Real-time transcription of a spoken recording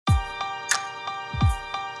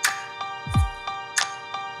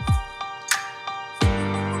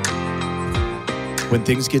When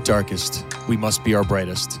things get darkest, we must be our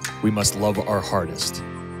brightest. We must love our hardest.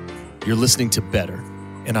 You're listening to Better,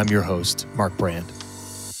 and I'm your host, Mark Brand.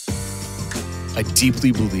 I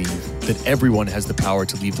deeply believe that everyone has the power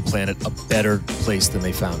to leave the planet a better place than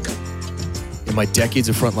they found it. In my decades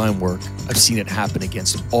of frontline work, I've seen it happen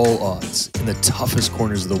against all odds in the toughest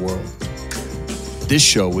corners of the world. This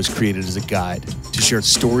show was created as a guide to share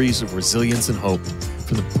stories of resilience and hope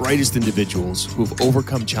from the brightest individuals who have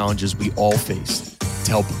overcome challenges we all face to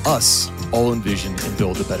help us all envision and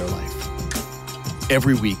build a better life.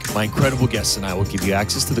 Every week, my incredible guests and I will give you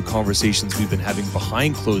access to the conversations we've been having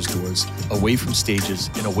behind closed doors, away from stages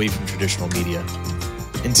and away from traditional media.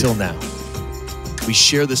 Until now, we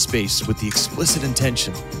share this space with the explicit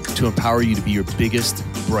intention to empower you to be your biggest,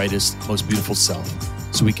 brightest, most beautiful self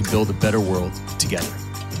so we can build a better world together.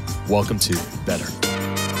 Welcome to Better.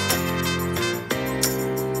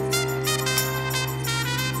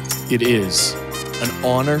 It is an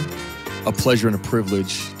honor, a pleasure, and a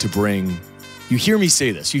privilege to bring. You hear me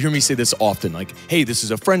say this. You hear me say this often, like, hey, this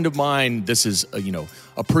is a friend of mine. This is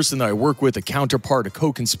a person that I work with, a counterpart, a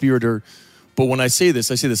co-conspirator. But when I say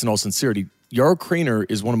this in all sincerity. Yarrow Kraner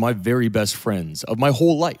is one of my very best friends of my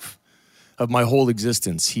whole life, of my whole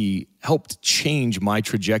existence. He helped change my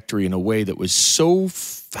trajectory in a way that was so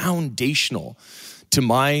foundational to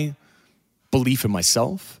my belief in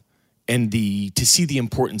myself and to see the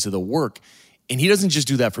importance of the work. And he doesn't just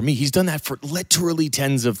do that for me. He's done that for literally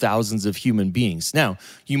tens of thousands of human beings. Now,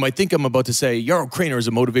 you might think I'm about to say Yarrow Kraner is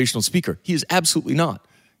a motivational speaker. He is absolutely not.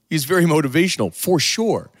 He's very motivational, for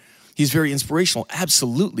sure. He's very inspirational,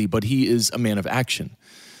 absolutely, but he is a man of action.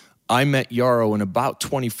 I met Yarrow in about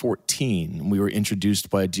 2014. We were introduced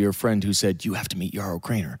by a dear friend who said, you have to meet Yarrow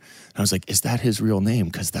Kraner. And I was like, is that his real name?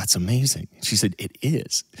 Because that's amazing. She said, it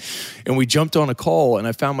is. And we jumped on a call, and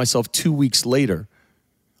I found myself 2 weeks later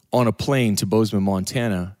on a plane to Bozeman,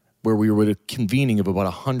 Montana, where we were at a convening of about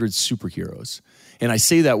 100 superheroes. And I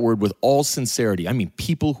say that word with all sincerity. I mean,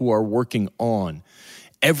 people who are working on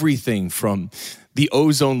everything from the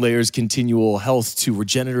ozone layer's continual health to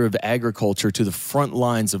regenerative agriculture to the front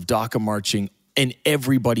lines of DACA marching and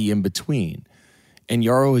everybody in between. And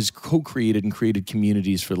Yarrow has co-created and created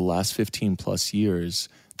communities for the last 15 plus years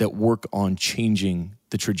that work on changing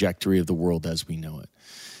the trajectory of the world as we know it.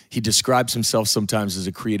 He describes himself sometimes as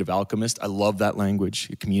a creative alchemist. I love that language,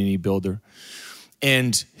 a community builder.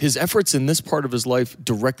 And his efforts in this part of his life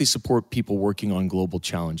directly support people working on global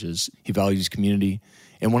challenges. He values community.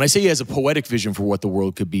 And when I say he has a poetic vision for what the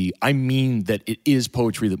world could be, I mean that it is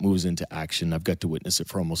poetry that moves into action. I've got to witness it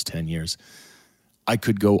for almost 10 years. I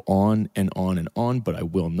could go on and on and on, but I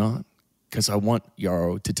will not, because I want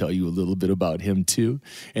Yarrow to tell you a little bit about him too.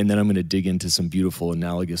 And then I'm going to dig into some beautiful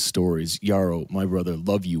analogous stories. Yarrow, my brother,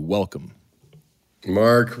 love you. Welcome.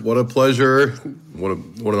 Mark, what a pleasure. What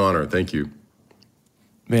an honor. Thank you.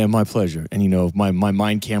 Man, my pleasure. And my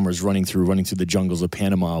mind camera is running through the jungles of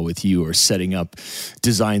Panama with you, or setting up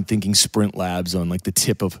design thinking sprint labs on like the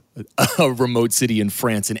tip of a remote city in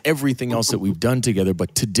France, and everything else that we've done together.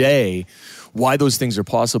 But today, why those things are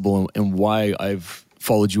possible and why I've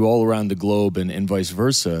followed you all around the globe and vice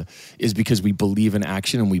versa is because we believe in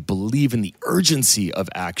action, and we believe in the urgency of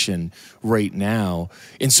action right now.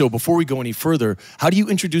 And so before we go any further, how do you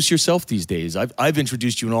introduce yourself these days? I've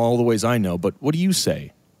introduced you in all the ways I know, but what do you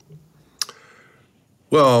say?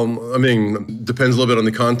 Well, I mean, depends a little bit on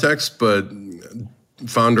the context, but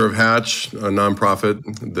founder of Hatch, a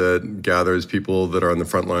nonprofit that gathers people that are on the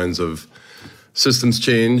front lines of systems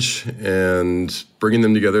change and bringing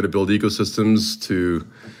them together to build ecosystems to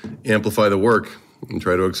amplify the work and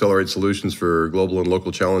try to accelerate solutions for global and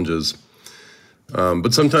local challenges.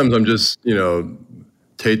 But sometimes I'm just,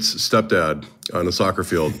 Tate's stepdad on a soccer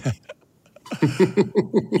field.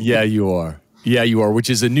 Yeah, you are. Yeah, you are,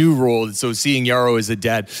 which is a new role. So seeing Yarrow as a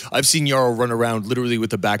dad, I've seen Yarrow run around literally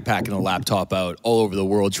with a backpack and a laptop out all over the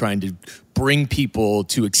world trying to bring people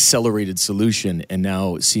to accelerated solution. And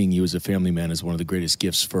now seeing you as a family man is one of the greatest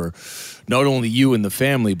gifts for not only you and the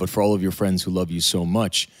family, but for all of your friends who love you so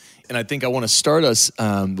much. And I think I want to start us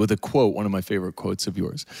with a quote, one of my favorite quotes of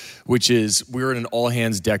yours, which is, we're in an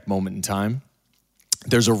all-hands-deck moment in time.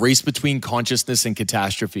 There's a race between consciousness and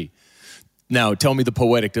catastrophe. Now, tell me the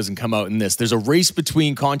poetic doesn't come out in this. There's a race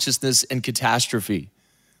between consciousness and catastrophe.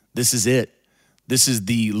 This is it. This is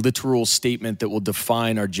the literal statement that will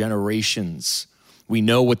define our generations. We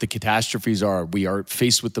know what the catastrophes are. We are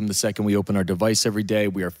faced with them the second we open our device every day.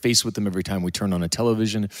 We are faced with them every time we turn on a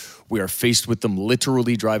television. We are faced with them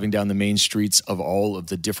literally driving down the main streets of all of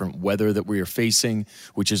the different weather that we are facing,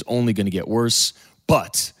 which is only going to get worse.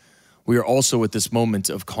 But we are also at this moment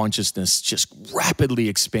of consciousness just rapidly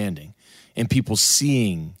expanding. and people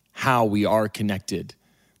seeing how we are connected.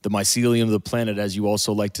 The mycelium of the planet, as you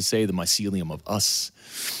also like to say, the mycelium of us.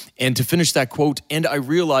 And to finish that quote, and I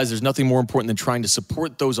realize there's nothing more important than trying to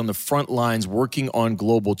support those on the front lines working on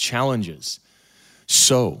global challenges.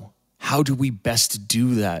 So, how do we best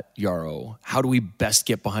do that, Yarrow? How do we best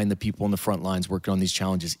get behind the people on the front lines working on these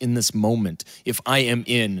challenges in this moment? If I am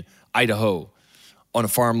in Idaho on a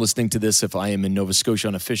farm listening to this, if I am in Nova Scotia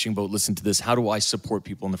on a fishing boat listening to this, how do I support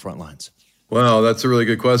people on the front lines? Wow, that's a really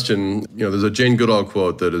good question. There's a Jane Goodall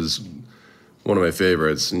quote that is one of my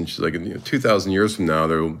favorites, and she's like, 2,000 years from now,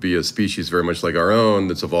 there will be a species very much like our own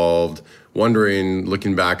that's evolved,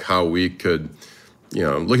 looking back and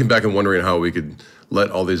wondering how we could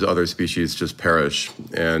let all these other species just perish,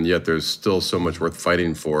 and yet there's still so much worth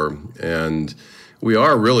fighting for. And we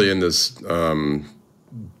are really in this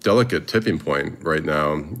delicate tipping point right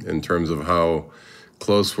now in terms of how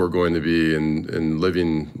close we're going to be in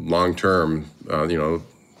living long term. The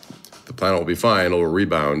planet will be fine, it'll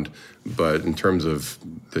rebound, but in terms of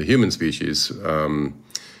the human species,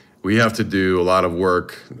 we have to do a lot of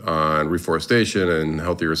work on reforestation and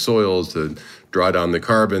healthier soils to draw down the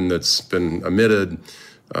carbon that's been emitted,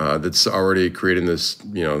 that's already creating this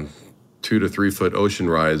 2 to 3 foot ocean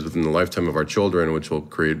rise within the lifetime of our children, which will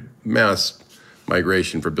create mass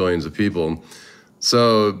migration for billions of people.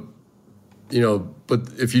 So, but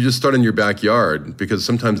if you just start in your backyard, because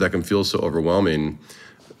sometimes that can feel so overwhelming,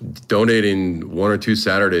 donating 1 or 2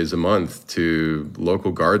 Saturdays a month to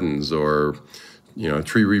local gardens or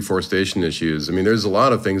tree reforestation issues. I mean, there's a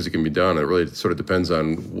lot of things that can be done. It really sort of depends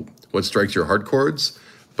on what strikes your heart chords.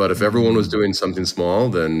 But if everyone was doing something small,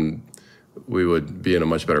 then we would be in a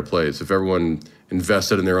much better place. If everyone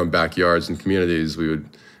invested in their own backyards and communities, we would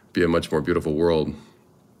be a much more beautiful world.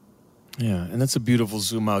 Yeah, and that's a beautiful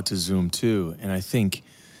zoom out to zoom too. And I think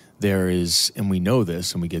there is, and we know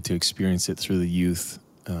this, and we get to experience it through the youth,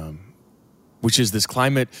 which is this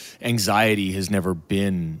climate anxiety has never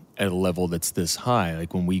been at a level that's this high.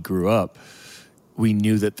 Like when we grew up, we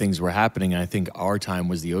knew that things were happening. And I think our time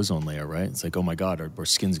was the ozone layer, right? It's like, oh my God, our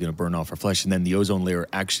skin's going to burn off our flesh. And then the ozone layer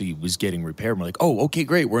actually was getting repaired. And we're like, oh, okay,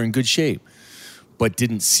 great. We're in good shape. But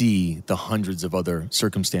didn't see the hundreds of other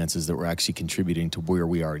circumstances that were actually contributing to where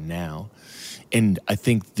we are now. And I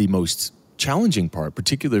think the most challenging part,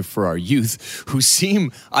 particularly for our youth who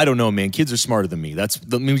seem, I don't know, man, kids are smarter than me. Let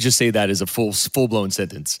me just say that as a full-blown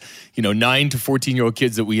sentence. 9 to 14-year-old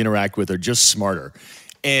kids that we interact with are just smarter.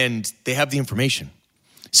 And they have the information.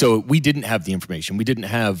 So we didn't have the information. We didn't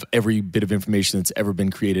have every bit of information that's ever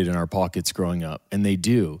been created in our pockets growing up. And they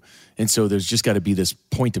do. And so there's just got to be this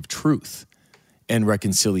point of truth and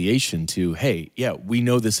reconciliation to, hey, yeah, we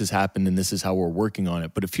know this has happened and this is how we're working on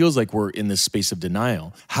it, but it feels like we're in this space of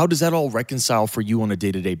denial. How does that all reconcile for you on a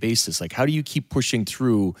day-to-day basis? Like, how do you keep pushing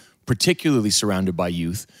through, particularly surrounded by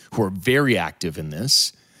youth who are very active in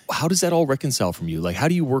this? How does that all reconcile from you? Like, how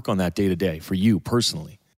do you work on that day-to-day for you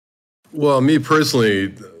personally? Well, me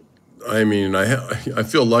personally, I mean, I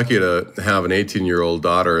feel lucky to have an 18-year-old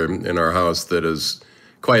daughter in our house that is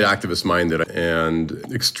quite activist-minded and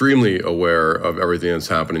extremely aware of everything that's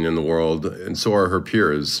happening in the world, and so are her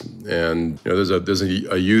peers. And there's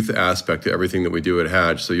a youth aspect to everything that we do at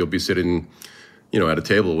Hatch. So you'll be sitting, at a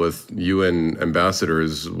table with UN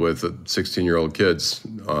ambassadors with 16-year-old kids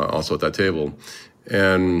also at that table,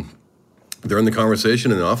 and they're in the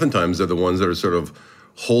conversation, and oftentimes they're the ones that are sort of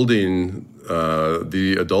holding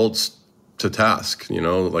the adults to task,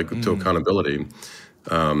 to accountability.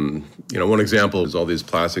 One example is all these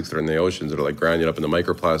plastics that are in the oceans that are like grinding up into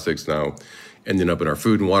microplastics now, ending up in our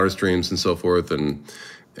food and water streams and so forth. And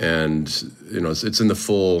it's in the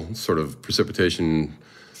full sort of precipitation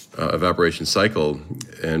evaporation cycle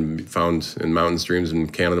and found in mountain streams in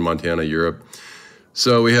Canada, Montana, Europe.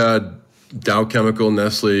 So we had Dow Chemical,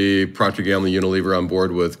 Nestle, Procter & Gamble, Unilever on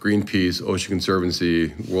board with Greenpeace, Ocean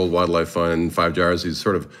Conservancy, World Wildlife Fund, Five Gyres, these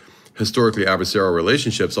sort of historically adversarial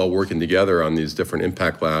relationships all working together on these different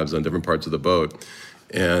impact labs on different parts of the boat.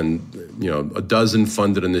 And, a dozen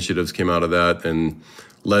funded initiatives came out of that and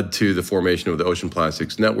led to the formation of the Ocean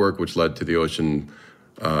Plastics Network, which led to the Ocean,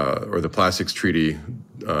 or the Plastics Treaty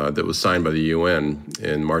that was signed by the UN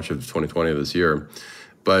in March of 2020 of this year.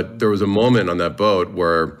 But there was a moment on that boat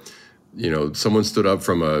where, someone stood up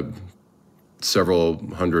from a several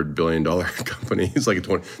 $100 billion company, it's like a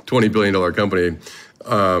 $20 billion company,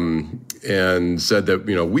 and said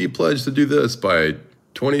that, we pledge to do this by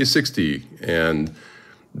 2060. And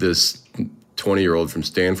this 20-year-old from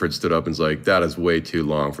Stanford stood up and was like, that is way too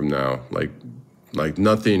long from now. Like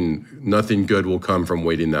nothing good will come from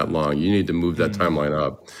waiting that long. You need to move that timeline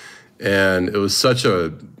up. And it was such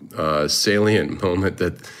a salient moment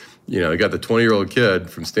that You got the 20-year-old kid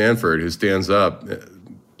from Stanford who stands up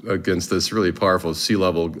against this really powerful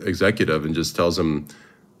C-level executive and just tells him,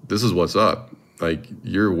 this is what's up. Like,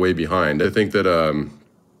 you're way behind. I think that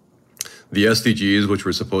the SDGs, which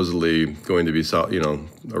were supposedly going to be,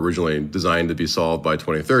 originally designed to be solved by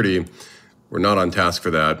 2030, we're not on task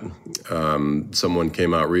for that. Someone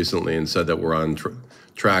came out recently and said that we're on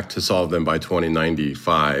track to solve them by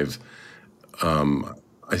 2095.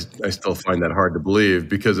 I still find that hard to believe,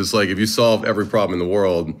 because it's like, if you solve every problem in the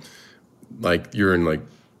world, like, you're in like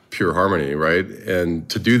pure harmony, right? And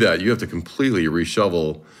to do that, you have to completely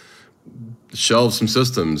shelve some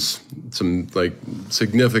systems, some like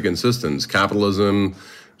significant systems, capitalism.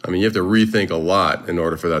 I mean, you have to rethink a lot in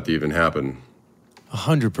order for that to even happen.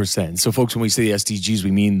 100%. So, folks, when we say the SDGs,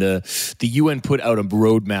 we mean the UN put out a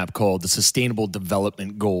roadmap called the Sustainable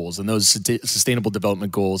Development Goals. And those Sustainable Development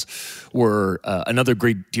Goals were another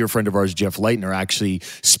great dear friend of ours, Jeff Leitner, actually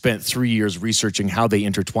spent 3 years researching how they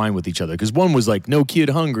intertwine with each other. Because one was like no kid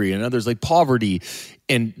hungry, and others like poverty.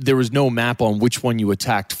 And there was no map on which one you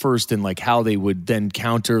attacked first and like how they would then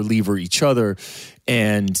counter lever each other.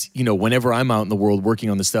 And, whenever I'm out in the world working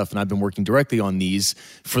on this stuff, and I've been working directly on these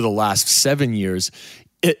for the last 7 years,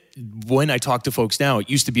 when I talk to folks now, it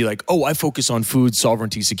used to be like, oh, I focus on food,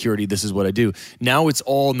 sovereignty, security. This is what I do. Now it's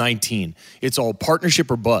all 19. It's all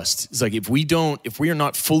partnership or bust. It's like, if we are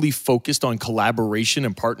not fully focused on collaboration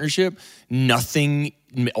and partnership, nothing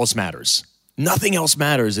else matters. Nothing else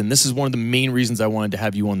matters. And this is one of the main reasons I wanted to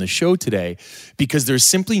have you on the show today, because there's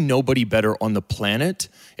simply nobody better on the planet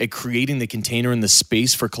at creating the container and the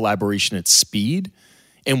space for collaboration at speed.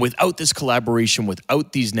 And without this collaboration,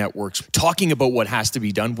 without these networks, talking about what has to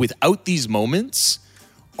be done, without these moments,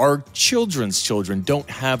 our children's children don't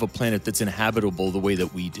have a planet that's inhabitable the way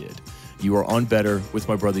that we did. You are on Better with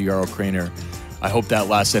my brother, Yarrow Kraner. I hope that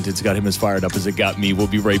last sentence got him as fired up as it got me. We'll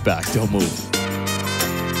be right back. Don't move.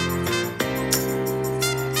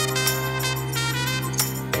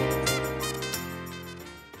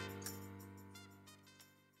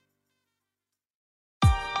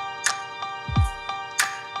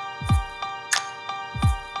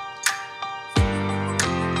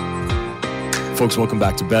 Folks, welcome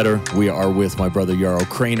back to Better. We are with my brother, Yarrow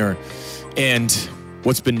Kraner. And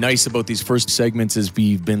what's been nice about these first segments is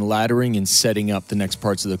we've been laddering and setting up the next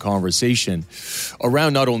parts of the conversation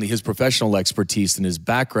around not only his professional expertise and his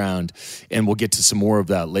background, and we'll get to some more of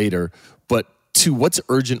that later, but to what's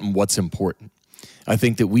urgent and what's important. I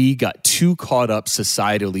think that we got too caught up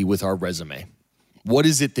societally with our resume. What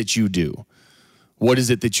is it that you do? What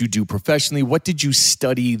is it that you do professionally? What did you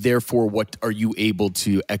study? Therefore, what are you able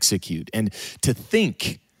to execute? And to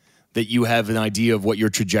think that you have an idea of what your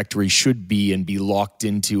trajectory should be and be locked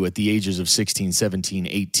into at the ages of 16, 17,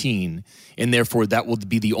 18, and therefore that will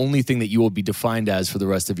be the only thing that you will be defined as for the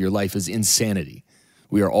rest of your life is insanity.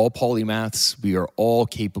 We are all polymaths. We are all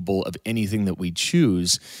capable of anything that we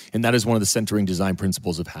choose, and that is one of the centering design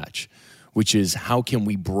principles of Hatch, which is how can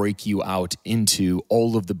we break you out into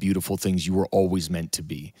all of the beautiful things you were always meant to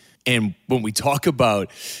be. And when we talk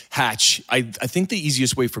about Hatch, I think the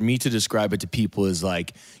easiest way for me to describe it to people is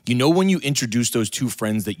like, when you introduced those two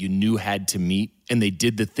friends that you knew had to meet and they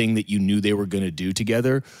did the thing that you knew they were going to do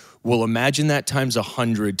together, well, imagine that times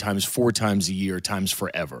 100, times 4 times a year, times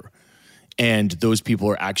forever. And those people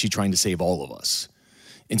are actually trying to save all of us.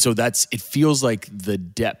 And so it feels like the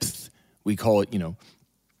depth, we call it,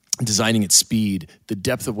 designing at speed, the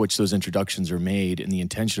depth of which those introductions are made and the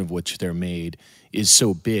intention of which they're made is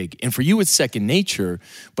so big. And for you, it's second nature,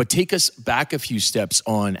 but take us back a few steps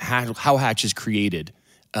on how Hatch is created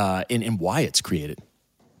and why it's created.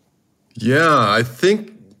 Yeah, I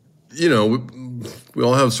think, we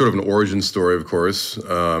all have sort of an origin story, of course,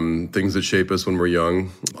 things that shape us when we're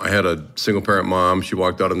young. I had a single parent mom. She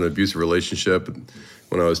walked out of an abusive relationship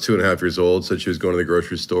when I was 2.5 years old, said she was going to the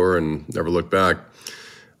grocery store and never looked back.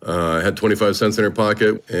 I had 25 cents in her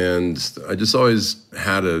pocket, and I just always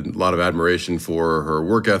had a lot of admiration for her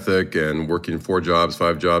work ethic and working 4 jobs,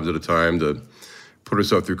 5 jobs at a time to put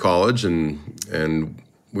herself through college. And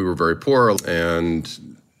we were very poor. And,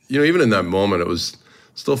 even in that moment, it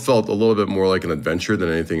still felt a little bit more like an adventure than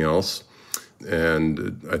anything else.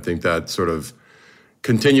 And I think that sort of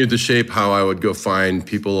continued to shape how I would go find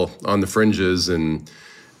people on the fringes and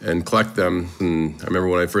collect them. And I remember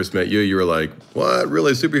when I first met you, you were like, what,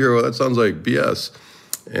 really, superhero? That sounds like BS.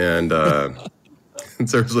 And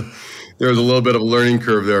there was a little bit of a learning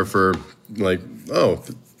curve there for like, oh,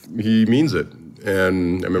 he means it.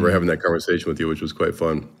 And I remember having that conversation with you, which was quite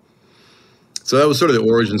fun. So that was sort of the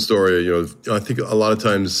origin story. I think a lot of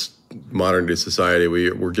times modern day society,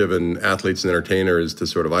 we're given athletes and entertainers to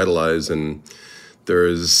sort of idolize, and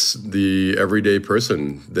There's the everyday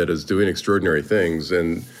person that is doing extraordinary things.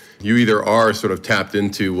 And you either are sort of tapped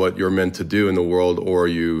into what you're meant to do in the world, or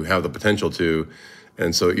you have the potential to.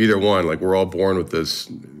 And so either one, like, we're all born with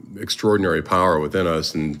this extraordinary power within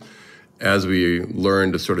us. And as we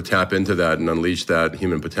learn to sort of tap into that and unleash that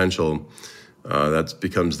human potential, that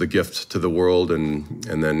becomes the gift to the world, and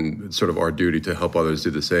then it's sort of our duty to help others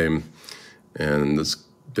do the same. And that's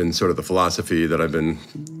been sort of the philosophy that I've been,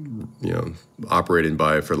 operating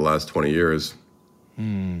by for the last 20 years.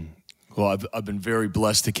 Well, I've been very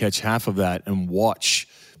blessed to catch half of that and watch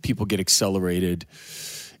people get accelerated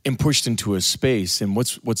and pushed into a space. And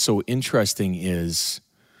what's so interesting is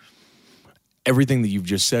everything that you've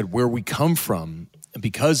just said, where we come from,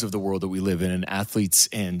 because of the world that we live in, and athletes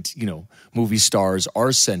and, movie stars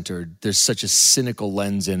are centered. There's such a cynical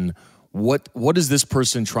lens in what is this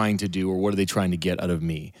person trying to do, or what are they trying to get out of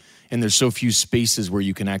me? And there's so few spaces where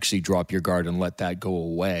you can actually drop your guard and let that go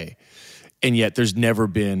away. And yet there's never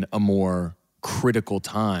been a more critical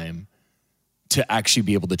time to actually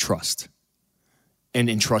be able to trust.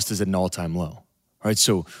 And trust is at an all-time low, right?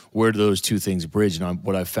 So where do those two things bridge? And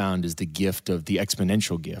what I've found is the gift of the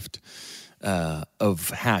exponential gift of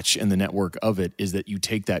Hatch and the network of it is that you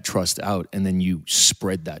take that trust out and then you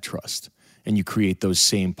spread that trust. And you create those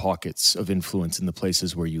same pockets of influence in the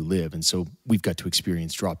places where you live. And so we've got to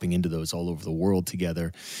experience dropping into those all over the world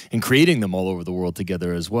together and creating them all over the world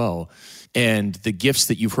together as well. And the gifts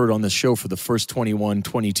that you've heard on this show for the first 21,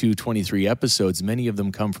 22, 23 episodes, many of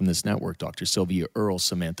them come from this network. Dr. Sylvia Earle,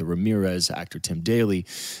 Samantha Ramirez, actor Tim Daly,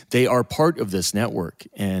 they are part of this network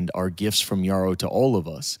and are gifts from Yarrow to all of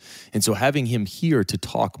us. And so having him here to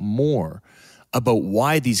talk more about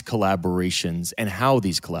why these collaborations and how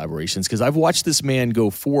these collaborations, because I've watched this man go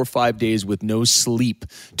 4 or 5 days with no sleep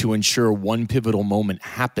to ensure one pivotal moment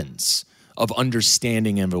happens of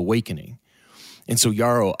understanding and awakening. And so,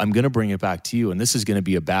 Yarrow, I'm going to bring it back to you, and this is going to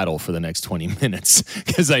be a battle for the next 20 minutes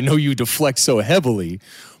because I know you deflect so heavily.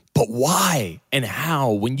 But why and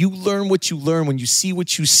how? When you learn what you learn, when you see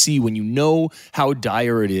what you see, when you know how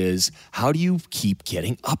dire it is, how do you keep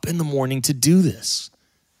getting up in the morning to do this?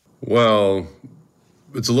 Well,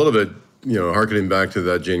 it's a little bit, hearkening back to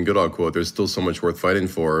that Jane Goodall quote, there's still so much worth fighting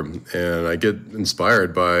for. And I get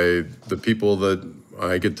inspired by the people that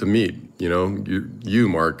I get to meet, you,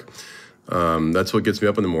 Mark. That's what gets me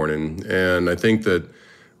up in the morning. And I think that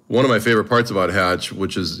one of my favorite parts about Hatch,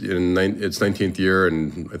 which is in its 19th year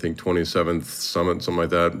and I think 27th summit, something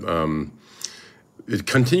like that, it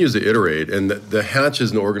continues to iterate, and the Hatch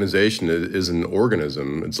as an organization is an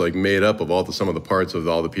organism. It's like made up of some of the parts of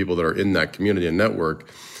all the people that are in that community and network,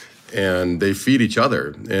 and they feed each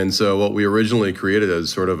other. And so what we originally created as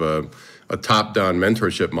sort of a top-down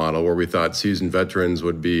mentorship model, where we thought seasoned veterans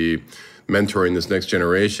would be mentoring this next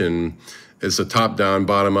generation, is a top-down,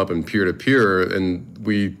 bottom-up, and peer-to-peer, and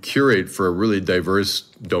we curate for really diverse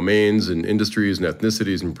domains and industries and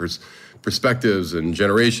ethnicities and perspectives and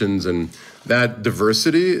generations, and that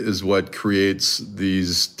diversity is what creates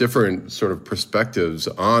these different sort of perspectives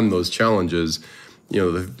on those challenges.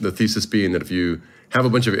 The thesis being that if you have a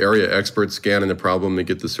bunch of area experts scanning the problem, they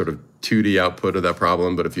get this sort of 2D output of that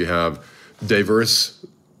problem, but if you have diverse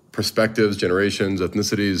perspectives, generations,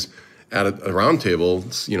 ethnicities at a round table,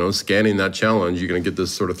 scanning that challenge, you're going to get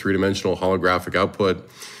this sort of three-dimensional holographic output,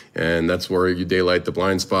 and that's where you daylight the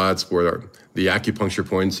blind spots, where the acupuncture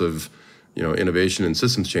points of innovation and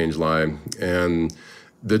systems change lie, and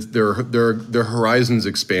they're horizons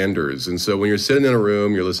expanders. And so when you're sitting in a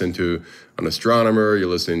room, you're listening to an astronomer, you're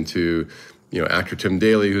listening to actor Tim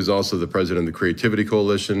Daly, who's also the president of the Creativity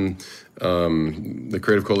Coalition, the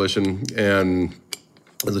Creative Coalition, and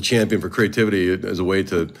as a champion for creativity, as a way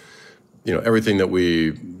to everything that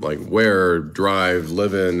we like wear, drive,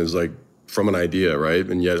 live in is like from an idea, right?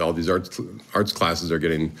 And yet all these arts classes are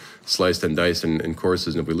getting sliced and diced in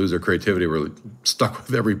courses, and if we lose our creativity, we're stuck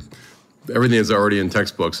with everything that's already in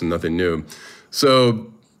textbooks and nothing new.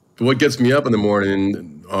 So what gets me up in the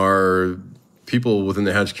morning are people within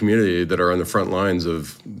the Hatch community that are on the front lines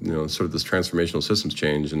of sort of this transformational systems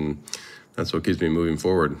change, and that's what keeps me moving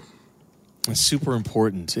forward. It's super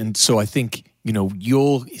important. And so I think,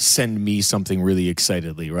 you'll send me something really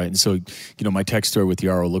excitedly, right? And so, my text story with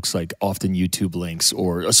Yarrow looks like often YouTube links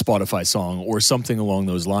or a Spotify song or something along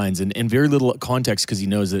those lines, and very little context because he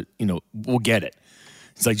knows that, we'll get it.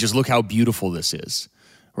 It's like, just look how beautiful this is,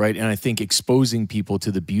 right? And I think exposing people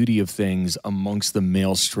to the beauty of things amongst the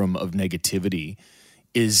maelstrom of negativity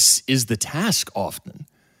is the task often.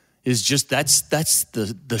 Is just that's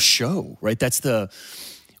the show, right?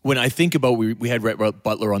 when I think about, we had Rhett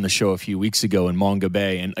Butler on the show a few weeks ago in Manga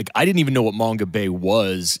Bay, and like I didn't even know what Manga Bay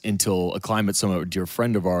was until a climate summit, a dear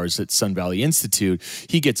friend of ours at Sun Valley Institute.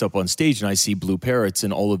 He gets up on stage and I see blue parrots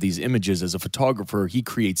and all of these images. As a photographer, he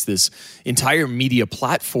creates this entire media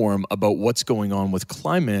platform about what's going on with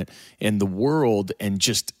climate and the world and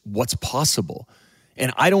just what's possible.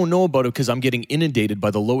 And I don't know about it because I'm getting inundated by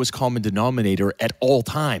the lowest common denominator at all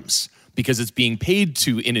times because it's being paid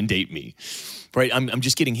to inundate me. Right, I'm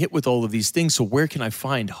just getting hit with all of these things. So where can I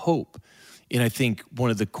find hope? And I think one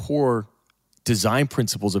of the core design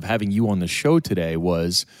principles of having you on the show today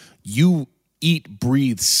was you eat,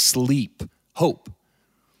 breathe, sleep hope.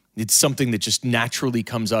 It's something that just naturally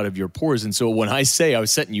comes out of your pores. And so when I say, I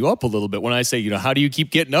was setting you up a little bit, when I say, how do you keep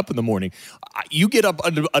getting up in the morning? You get up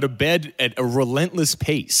out of bed at a relentless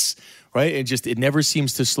pace, right? It never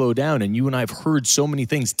seems to slow down. And you and I have heard so many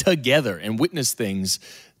things together and witnessed things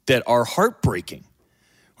that are heartbreaking,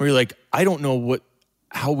 where you're like, I don't know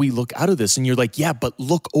how we look out of this. And you're like, yeah, but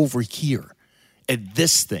look over here at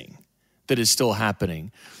this thing that is still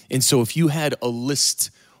happening. And so if you had a list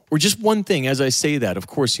or just one thing, as I say that, of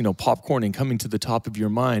course, popcorn and coming to the top of your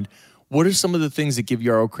mind, what are some of the things that give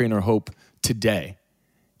Yarrow Kraner hope today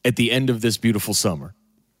at the end of this beautiful summer?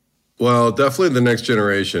 Well, definitely the next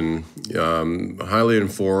generation, highly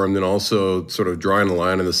informed and also sort of drawing a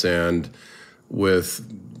line in the sand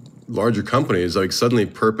with larger companies. Like suddenly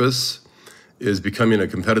purpose is becoming a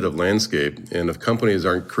competitive landscape. And if companies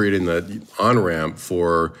aren't creating that on-ramp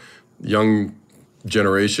for young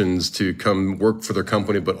generations to come work for their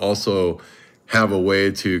company, but also have a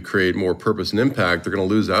way to create more purpose and impact, they're going to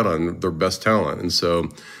lose out on their best talent. And so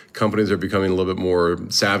companies are becoming a little bit more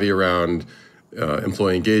savvy around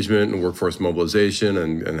employee engagement and workforce mobilization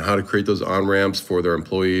and how to create those on-ramps for their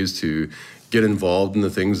employees to get involved in the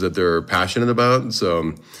things that they're passionate about.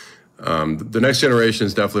 So the next generation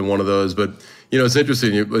is definitely one of those. But it's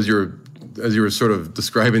interesting, as you were sort of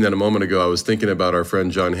describing that a moment ago, I was thinking about our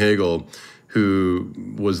friend John Hagel, who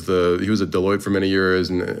was at Deloitte for many years,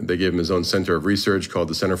 and they gave him his own center of research called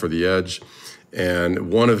the Center for the Edge.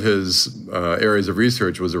 And one of his areas of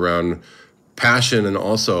research was around passion and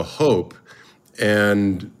also hope.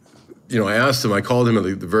 And I called him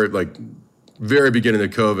at the very beginning of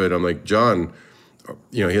COVID. I'm like, John,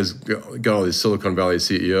 he has got all these Silicon Valley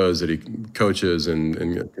CEOs that he coaches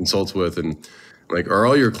and consults with, and I'm like, are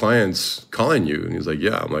all your clients calling you? And he's like,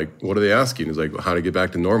 yeah. I'm like, what are they asking? He's like, how to get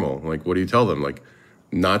back to normal. I'm like, what do you tell them? Like,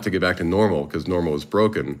 not to get back to normal because normal is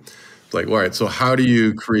broken. It's like, all right, so how do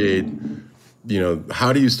you create,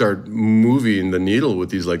 how do you start moving the needle with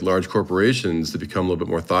these like large corporations to become a little bit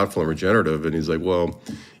more thoughtful and regenerative? And he's like, well,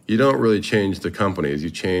 you don't really change the companies. You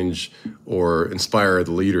change or inspire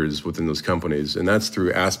the leaders within those companies. And that's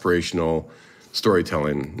through aspirational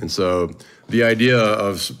storytelling. And so the idea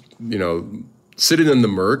of, sitting in the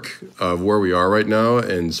murk of where we are right now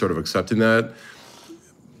and sort of accepting that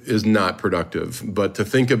is not productive. But to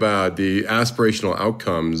think about the aspirational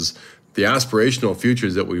outcomes, the aspirational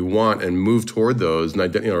futures that we want and move toward those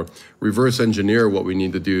and reverse engineer what we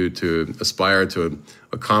need to do to aspire to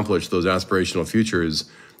accomplish those aspirational futures,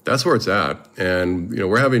 that's where it's at. And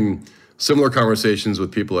we're having similar conversations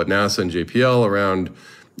with people at NASA and JPL around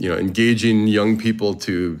engaging young people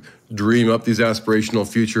to dream up these aspirational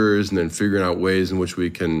futures and then figuring out ways in which we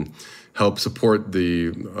can help support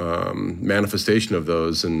the manifestation of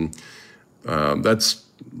those. And I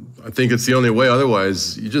think it's the only way.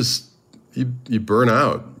 Otherwise, you burn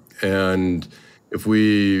out. And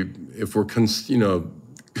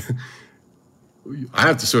I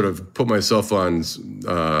have to sort of put myself on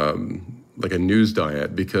like a news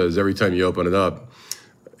diet, because every time you open it up,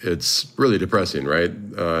 it's really depressing, right?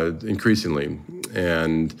 Increasingly.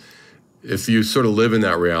 And if you sort of live in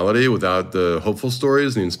that reality without the hopeful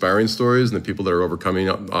stories and the inspiring stories and the people that are overcoming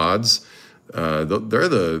odds, they're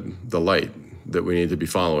the light that we need to be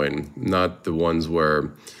following, not the ones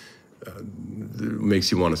where it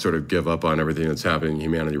makes you want to sort of give up on everything that's happening in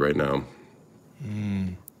humanity right now.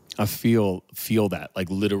 I feel that, like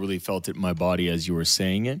literally felt it in my body as you were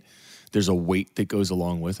saying it. There's a weight that goes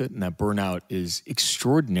along with it, and that burnout is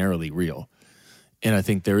extraordinarily real. And I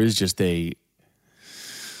think there is just the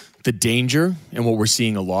danger, and what we're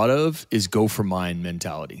seeing a lot of is go for mine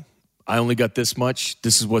mentality. I only got this much.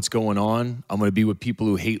 This is what's going on. I'm going to be with people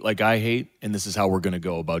who hate like I hate, and this is how we're going to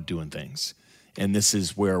go about doing things. And this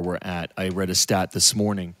is where we're at. I read a stat this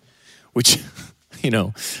morning, which,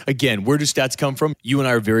 again, where do stats come from? You and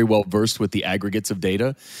I are very well versed with the aggregates of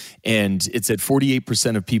data, and it said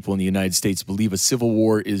 48% of people in the United States believe a civil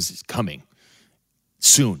war is coming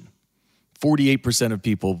soon. 48% of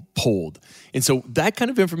people polled. And so that kind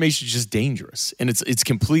of information is just dangerous. And it's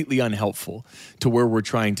completely unhelpful to where we're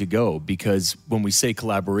trying to go, because when we say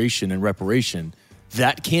collaboration and reparation,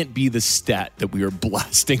 that can't be the stat that we are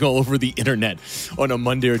blasting all over the internet on a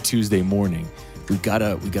Monday or Tuesday morning. We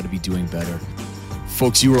gotta be doing better.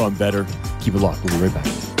 Folks, you are on Better. Keep it locked. We'll be right back.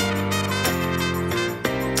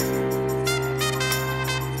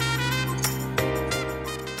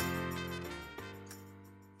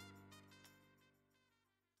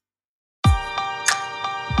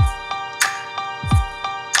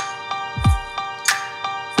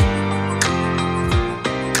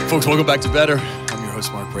 Folks, welcome back to Better. I'm your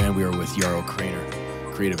host, Mark Brand. We are with Yarrow,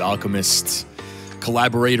 Kraner, creative alchemist,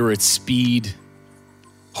 collaborator at speed,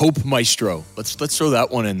 hope maestro. Let's throw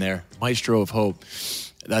that one in there. Maestro of hope.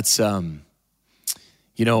 That's,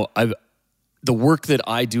 the work that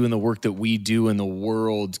I do and the work that we do in the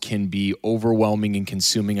world can be overwhelming and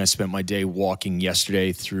consuming. I spent my day walking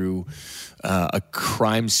yesterday through a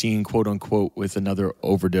crime scene, quote unquote, with another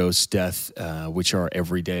overdose death, which are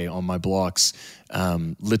every day on my blocks,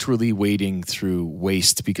 literally wading through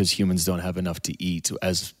waste because humans don't have enough to eat.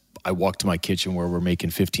 As I walk to my kitchen where we're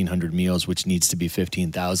making 1,500 meals, which needs to be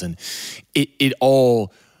 15,000,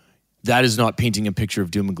 that is not painting a picture of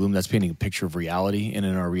doom and gloom. That's painting a picture of reality. And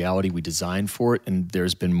in our reality, we design for it. And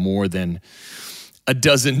there's been more than a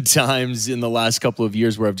dozen times in the last couple of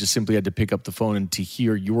years where I've just simply had to pick up the phone and to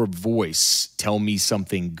hear your voice tell me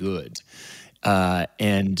something good.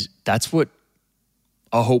 And that's what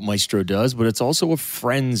a Hope Maestro does, but it's also what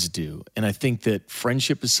friends do. And I think that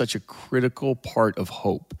friendship is such a critical part of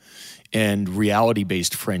hope and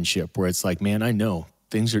reality-based friendship, where it's like, man, I know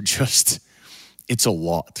things are just, it's a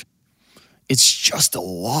lot. It's just a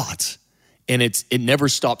lot. And it never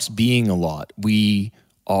stops being a lot. We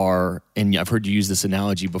are, and I've heard you use this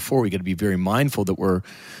analogy before, we got to be very mindful that we're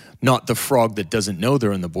not the frog that doesn't know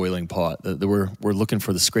they're in the boiling pot, that we're looking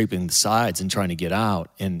for the scraping the sides and trying to get out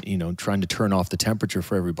and, trying to turn off the temperature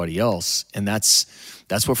for everybody else. And that's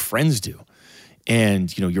what friends do.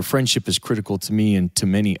 And, your friendship is critical to me and to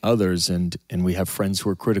many others. And we have friends who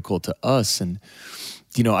are critical to us. And,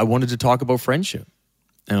 I wanted to talk about friendship.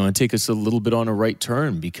 And I want to take us a little bit on a right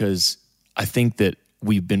turn, because I think that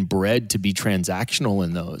we've been bred to be transactional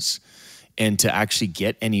in those, and to actually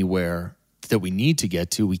get anywhere that we need to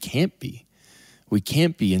get to, we can't be.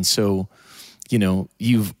 And so,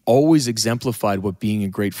 you've always exemplified what being a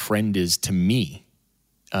great friend is to me,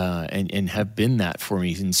 and have been that for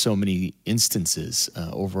me in so many instances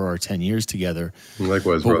over our 10 years together.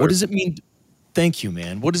 Likewise, but brother. What does it mean? Thank you,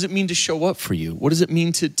 man. What does it mean to show up for you? What does it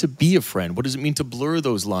mean to be a friend? What does it mean to blur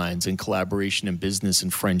those lines in collaboration and business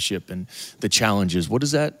and friendship and the challenges? How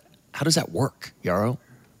does that work, Yarrow?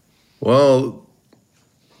 Well,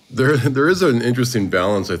 there is an interesting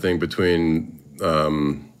balance, I think, between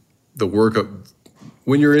the work of,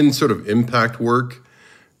 when you're in sort of impact work,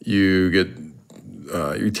 you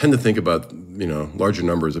tend to think about larger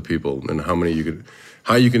numbers of people and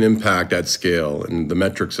how you can impact at scale and the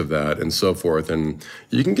metrics of that and so forth. And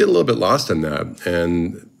you can get a little bit lost in that.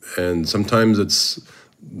 And sometimes it's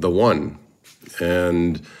the one.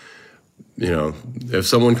 And, if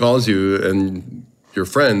someone calls you and your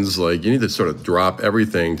friends, you need to sort of drop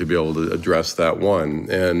everything to be able to address that one.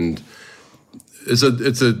 And it's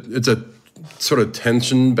a sort of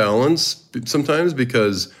tension balance sometimes,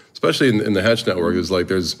 because especially in the Hatch network,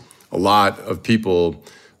 there's a lot of people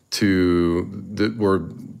that we're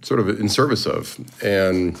sort of in service of.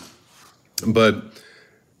 But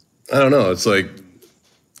I don't know, it's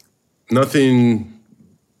nothing,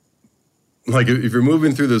 if you're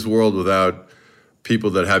moving through this world without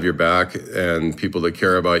people that have your back and people that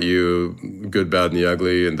care about you, good, bad, and the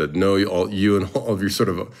ugly, and that know you and all of your sort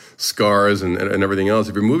of scars and everything else,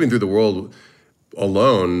 if you're moving through the world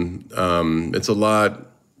alone, it's a lot,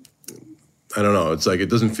 I don't know, it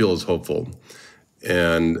doesn't feel as hopeful.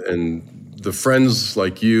 And the friends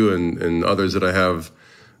like you and others that I have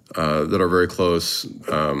that are very close,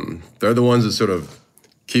 they're the ones that sort of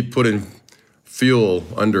keep putting fuel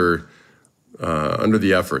under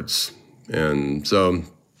the efforts. And so,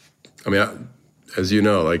 as you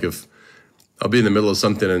know, if I'll be in the middle of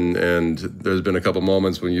something and there's been a couple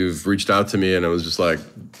moments when you've reached out to me and I was just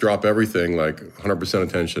drop everything, 100%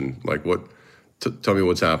 attention, tell me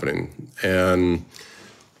what's happening. And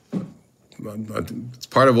it's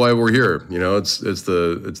part of why we're here. It's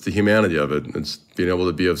the humanity of it. It's being able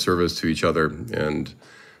to be of service to each other and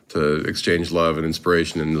to exchange love and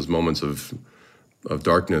inspiration in those moments of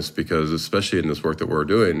darkness, because especially in this work that we're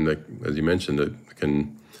doing, as you mentioned, it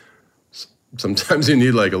can sometimes you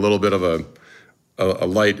need a little bit of a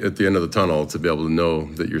light at the end of the tunnel to be able to know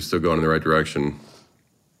that you're still going in the right direction.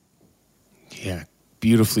 Yeah,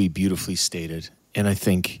 beautifully, beautifully stated. And I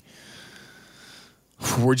think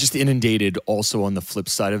we're just inundated also on the flip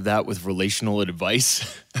side of that with relational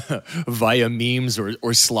advice via memes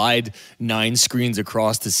or slide 9 screens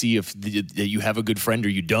across to see if that you have a good friend or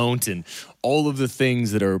you don't, and all of the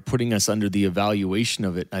things that are putting us under the evaluation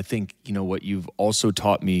of it. I think, what you've also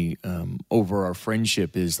taught me over our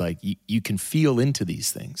friendship is like you can feel into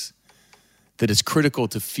these things, that it's critical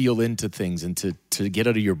to feel into things and to get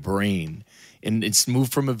out of your brain, and it's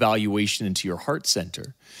moved from evaluation into your heart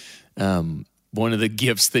center. One of the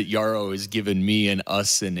gifts that Yarrow has given me and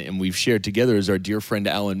us and we've shared together is our dear friend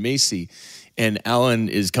Alan Macy. And Alan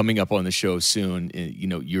is coming up on the show soon.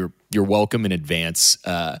 You're welcome in advance.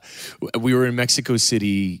 We were in Mexico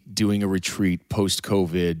City doing a retreat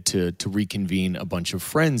post-COVID to reconvene a bunch of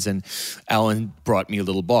friends. And Alan brought me a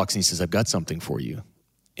little box and he says, "I've got something for you."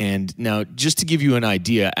 And now, just to give you an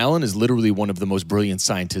idea, Alan is literally one of the most brilliant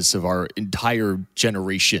scientists of our entire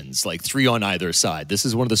generations, like 3 on either side. This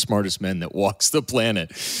is one of the smartest men that walks the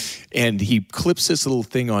planet. And he clips this little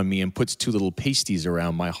thing on me and puts 2 little pasties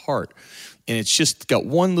around my heart. And it's just got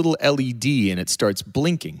one little LED and it starts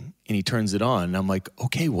blinking. And he turns it on. And I'm like,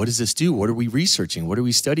 okay, what does this do? What are we researching? What are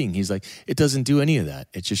we studying? He's like, it doesn't do any of that.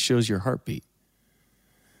 It just shows your heartbeat.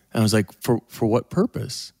 And I was like, for what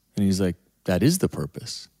purpose? And he's like, that is the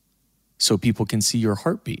purpose. So people can see your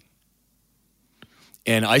heartbeat.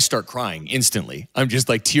 And I start crying instantly. I'm just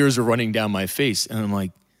like, tears are running down my face. And I'm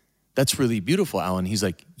like, that's really beautiful, Alan. He's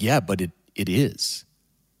like, yeah, but it is.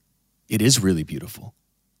 It is really beautiful.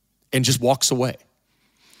 And just walks away.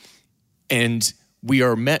 And we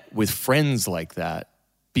are met with friends like that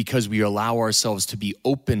because we allow ourselves to be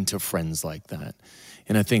open to friends like that.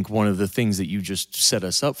 And I think one of the things that you just set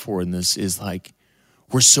us up for in this is like,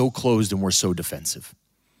 we're so closed and we're so defensive,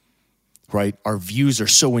 right? Our views are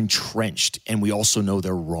so entrenched and we also know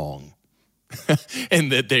they're wrong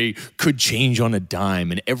and that they could change on a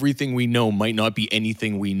dime and everything we know might not be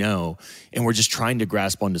anything we know. And we're just trying to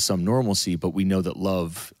grasp onto some normalcy, but we know that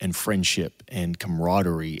love and friendship and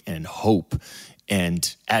camaraderie and hope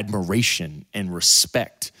and admiration and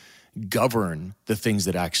respect govern the things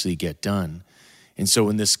that actually get done. And so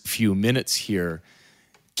in this few minutes here,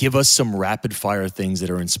 give us some rapid fire things that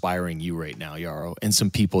are inspiring you right now, Yarrow, and some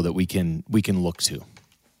people that we can look to.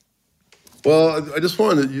 Well, I just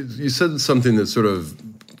wanted you said something that sort of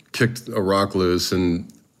kicked a rock loose,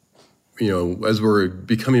 and as we're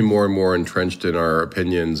becoming more and more entrenched in our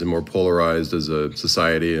opinions and more polarized as a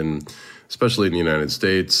society, and especially in the United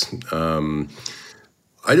States,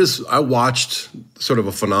 I watched sort of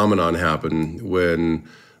a phenomenon happen when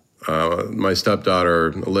my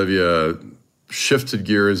stepdaughter Olivia shifted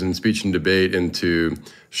gears in speech and debate into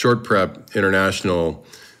short prep international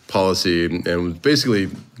policy and was basically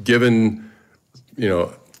given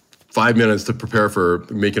 5 minutes to prepare for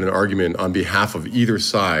making an argument on behalf of either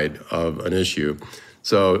side of an issue.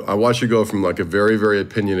 So I watched her go from like a very, very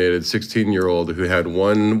opinionated 16-year-old who had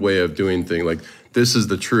one way of doing things, like this is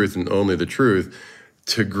the truth and only the truth,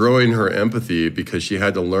 to growing her empathy because she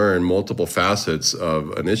had to learn multiple facets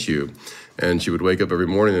of an issue. And she would wake up every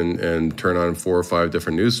morning and turn on 4 or 5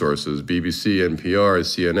 different news sources, BBC, NPR,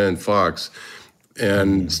 CNN, Fox,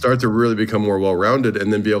 and start to really become more well-rounded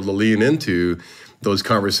and then be able to lean into those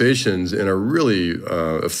conversations in a really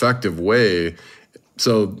effective way.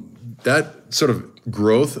 So that sort of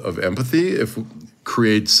growth of empathy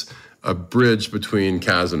creates a bridge between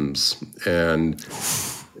chasms. And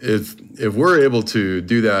if we're able to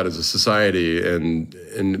do that as a society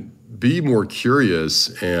and be more curious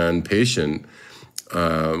and patient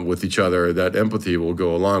with each other, that empathy will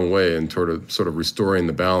go a long way in sort of restoring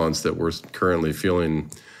the balance that we're currently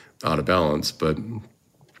feeling out of balance. But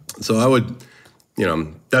so I would,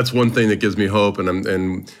 that's one thing that gives me hope.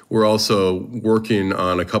 And we're also working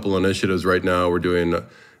on a couple initiatives right now. We're doing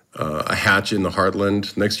a hatch in the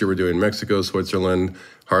heartland. Next year we're doing Mexico, Switzerland,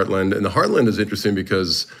 heartland. And the heartland is interesting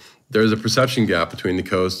because there's a perception gap between the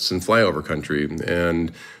coasts and flyover country.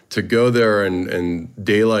 And to go there and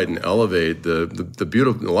daylight and elevate the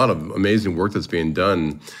beautiful, a lot of amazing work that's being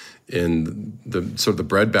done in the sort of the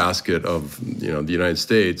breadbasket of the United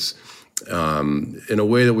States, in a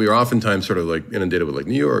way that we are oftentimes sort of like inundated with, like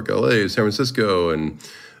New York, LA, San Francisco, and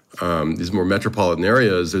these more metropolitan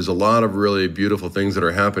areas. There's a lot of really beautiful things that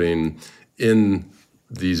are happening in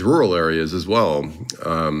these rural areas as well.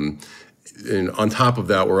 And on top of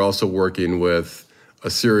that, we're also working with a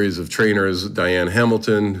series of trainers, Diane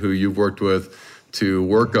Hamilton, who you've worked with, to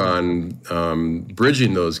work on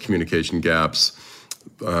bridging those communication gaps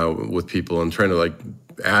with people and trying to like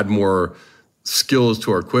add more skills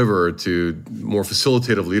to our quiver to more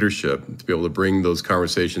facilitative leadership, to be able to bring those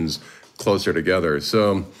conversations closer together.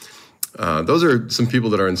 So those are some people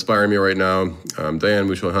that are inspiring me right now. Diane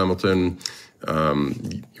Muschel-Hamilton,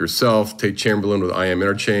 yourself, Tate Chamberlain with I Am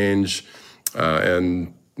Interchange,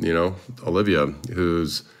 and Olivia,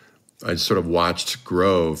 who's I sort of watched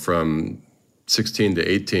grow from 16 to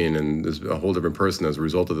 18 and is a whole different person as a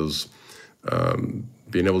result of those,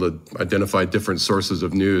 being able to identify different sources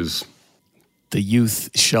of news. The youth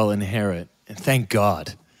shall inherit, and thank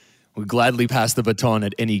God. We gladly pass the baton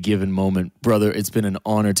at any given moment. Brother, it's been an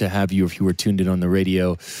honor to have you if you were tuned in on the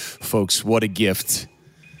radio. Folks, what a gift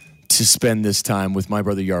to spend this time with my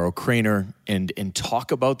brother Yarrow Kraner and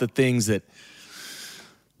talk about the things that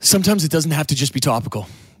sometimes it doesn't have to just be topical.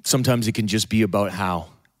 Sometimes it can just be about how.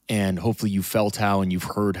 And hopefully you felt how and you've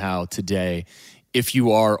heard how today. If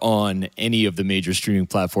you are on any of the major streaming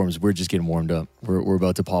platforms, we're just getting warmed up. We're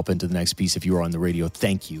about to pop into the next piece. If you are on the radio,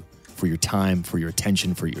 thank you for your time, for your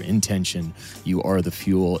attention, for your intention. You are the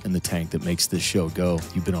fuel in the tank that makes this show go.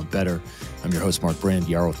 You've been on Better. I'm your host, Mark Brand.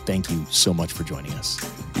 Yarrow, thank you so much for joining us.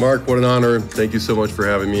 Mark, what an honor. Thank you so much for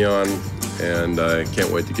having me on. And I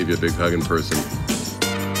can't wait to give you a big hug in person.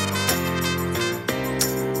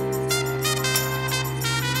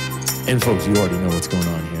 And folks, you already know what's going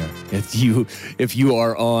on here. If you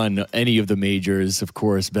are on any of the majors, of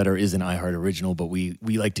course, Better is an iHeart original, but we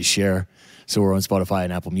like to share. So we're on Spotify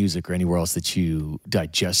and Apple Music or anywhere else that you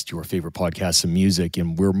digest your favorite podcasts and music.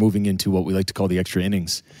 And we're moving into what we like to call the extra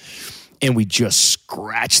innings. And we just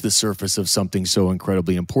scratched the surface of something so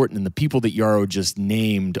incredibly important. And the people that Yarrow just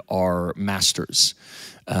named are masters.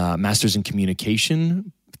 Masters in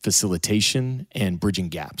communication, facilitation, and bridging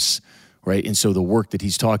gaps. Right. And so the work that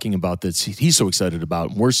he's talking about that he's so excited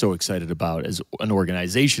about and we're so excited about as an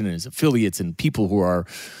organization and as affiliates and people who are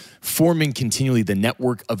forming continually the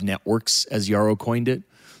network of networks, as Yarrow coined it.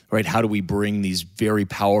 Right. How do we bring these very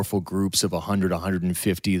powerful groups of 100,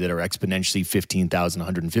 150 that are exponentially 15,000,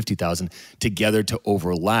 150,000 together to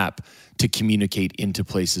overlap to communicate into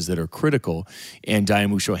places that are critical? And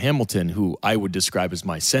Diane Muschel-Hamilton, who I would describe as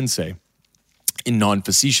my sensei, in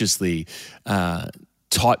non-facetiously,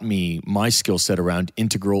 taught me my skill set around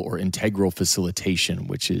integral facilitation,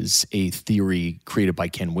 which is a theory created by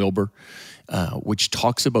Ken Wilber, which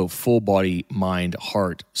talks about full body, mind,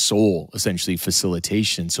 heart, soul, essentially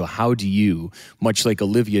facilitation. So how do you, much like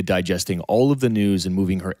Olivia digesting all of the news and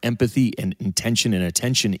moving her empathy and intention and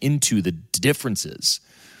attention into the differences,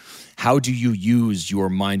 how do you use your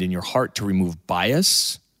mind and your heart to remove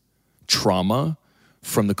bias, trauma,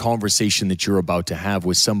 from the conversation that you're about to have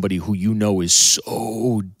with somebody who you know is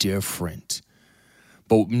so different?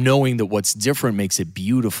 But knowing that what's different makes it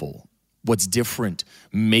beautiful. What's different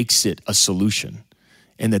makes it a solution.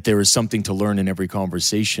 And that there is something to learn in every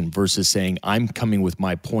conversation versus saying, I'm coming with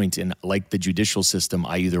my point and like the judicial system,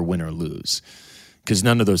 I either win or lose. Because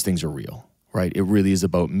none of those things are real. Right? It really is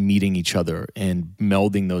about meeting each other and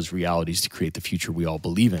melding those realities to create the future we all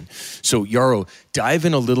believe in. So Yarrow, dive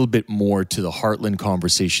in a little bit more to the Heartland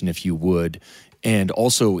conversation, if you would, and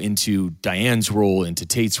also into Diane's role, into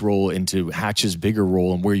Tate's role, into Hatch's bigger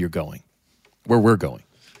role, and where you're going, where we're going.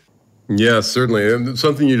 Yeah, certainly. And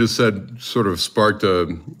something you just said sort of sparked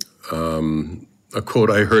a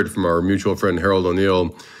quote I heard from our mutual friend Harold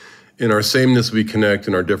O'Neill: "In our sameness we connect,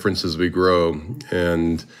 in our differences we grow."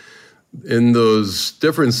 And in those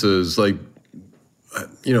differences, like,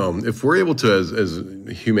 if we're able to, as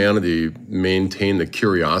humanity, maintain the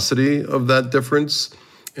curiosity of that difference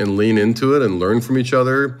and lean into it and learn from each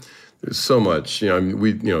other, there's so much. I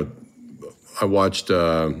watched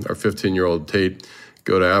our 15-year-old Tate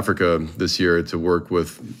go to Africa this year to work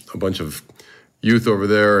with a bunch of youth over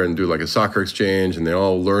there and do like a soccer exchange, and they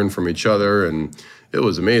all learn from each other, and it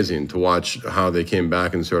was amazing to watch how they came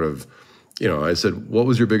back and sort of, I said, what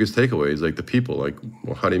was your biggest takeaway? He's like, the people. Like,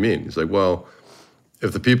 well, how do you mean? He's like, well,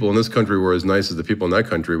 if the people in this country were as nice as the people in that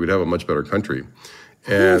country, we'd have a much better country.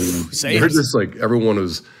 And they're just like, everyone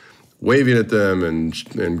was waving at them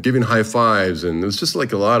and giving high fives. And it was just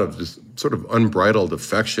like a lot of just sort of unbridled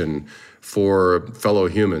affection for fellow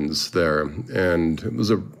humans there. And it was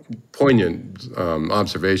a poignant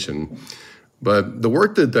observation. But the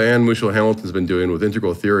work that Diane Muschel-Hamilton's been doing with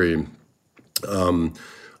integral theory,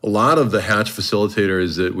 a lot of the Hatch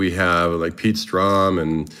facilitators that we have, like Pete Strom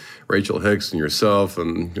and Rachel Hicks and yourself,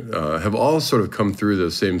 and have all sort of come through the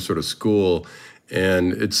same sort of school,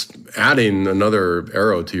 and it's adding another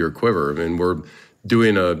arrow to your quiver. I mean, we're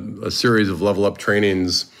doing a series of level up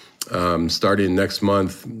trainings starting next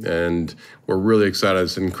month, and we're really excited.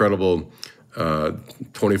 It's an incredible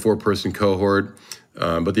 24-person cohort,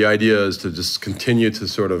 but the idea is to just continue to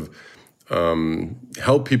sort of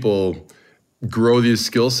help people grow these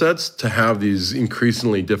skill sets to have these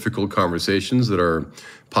increasingly difficult conversations that are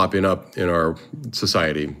popping up in our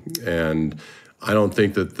society. And I don't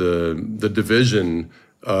think that the division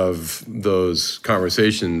of those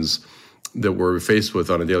conversations that we're faced with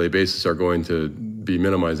on a daily basis are going to be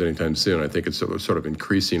minimized anytime soon. I think it's sort of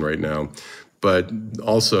increasing right now. But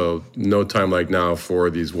also, no time like now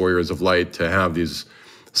for these warriors of light to have these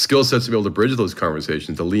skill sets to be able to bridge those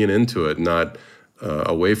conversations, to lean into it, not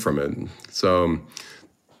away from it. So,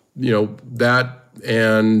 that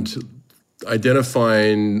and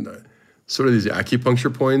identifying sort of these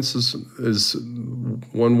acupuncture points is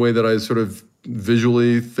one way that I sort of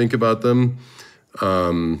visually think about them,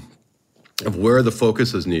 of where the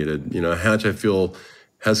focus is needed. Hatch, I feel,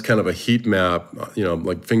 has kind of a heat map,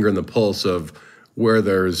 like finger in the pulse of where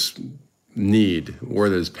there's need,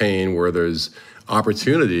 where there's pain, where there's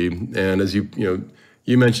opportunity. And as you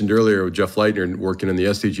mentioned earlier, with Jeff Leitner working in the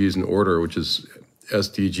SDGs in Order, which is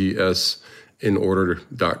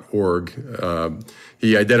sdgsinorder.org,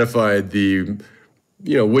 he identified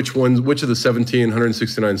which of the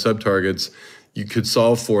 1,769 sub-targets you could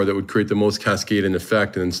solve for that would create the most cascading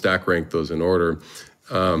effect, and then stack rank those in order.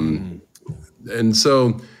 And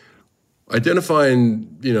so identifying,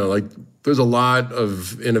 there's a lot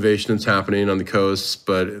of innovation that's happening on the coasts,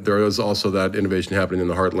 but there is also that innovation happening in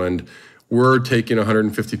the heartland. We're taking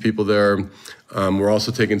 150 people there. We're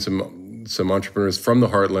also taking some entrepreneurs from the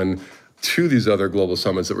heartland to these other global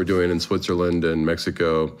summits that we're doing in Switzerland and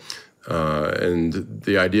Mexico. And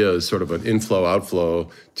the idea is sort of an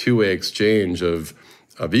inflow-outflow, two-way exchange of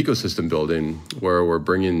ecosystem building, where we're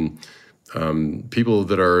bringing people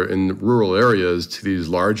that are in rural areas to these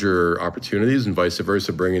larger opportunities, and vice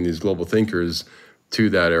versa, bringing these global thinkers to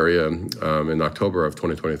that area in October of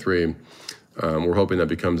 2023. We're hoping that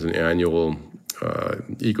becomes an annual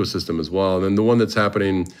ecosystem as well. And then the one that's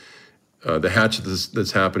happening, the hatch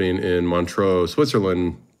that's happening in Montreux,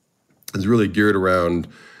 Switzerland, is really geared around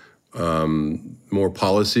more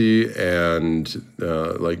policy and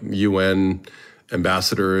like UN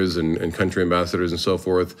ambassadors and country ambassadors and so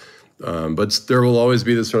forth. But there will always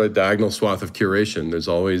be this sort of diagonal swath of curation. There's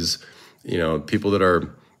always, people that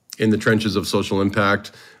are in the trenches of social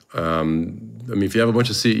impact. If you have a bunch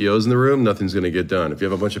of CEOs in the room, nothing's going to get done. If you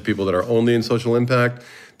have a bunch of people that are only in social impact,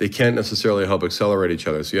 they can't necessarily help accelerate each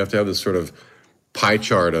other. So you have to have this sort of pie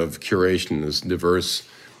chart of curation, this diverse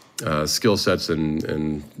skill sets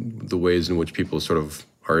and the ways in which people sort of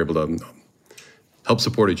are able to help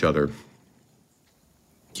support each other.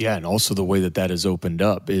 Yeah, and also the way that has opened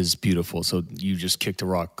up is beautiful. So you just kicked a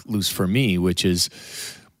rock loose for me, which is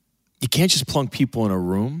you can't just plunk people in a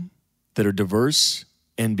room that are diverse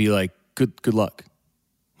and be like, good luck.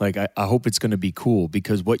 Like, I hope it's going to be cool,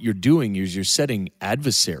 because what you're doing is you're setting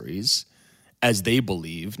adversaries, as they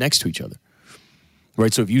believe, next to each other.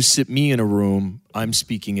 Right? So if you sit me in a room, I'm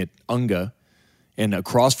speaking at UNGA, and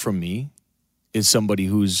across from me is somebody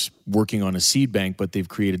who's working on a seed bank, but they've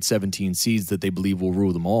created 17 seeds that they believe will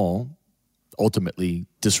rule them all, ultimately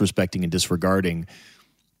disrespecting and disregarding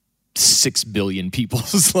 6 billion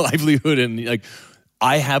people's livelihood. And like,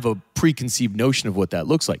 I have a preconceived notion of what that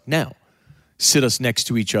looks like. Now, sit us next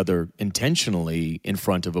to each other intentionally in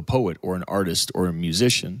front of a poet or an artist or a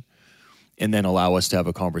musician, and then allow us to have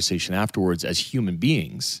a conversation afterwards as human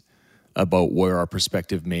beings about where our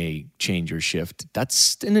perspective may change or shift.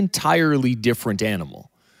 That's an entirely different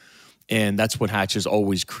animal. And that's what Hatch has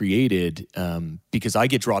always created, because I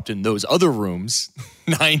get dropped in those other rooms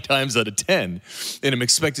 9 times out of 10, and I'm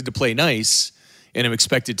expected to play nice, and I'm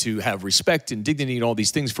expected to have respect and dignity and all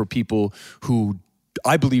these things for people who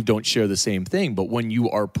I believe don't share the same thing. But when you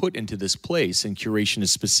are put into this place and curation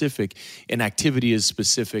is specific and activity is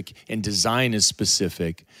specific and design is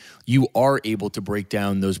specific, you are able to break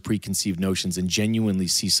down those preconceived notions and genuinely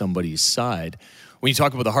see somebody's side. When you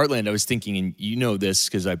talk about the Heartland, I was thinking, and you know this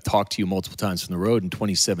because I've talked to you multiple times from the road, in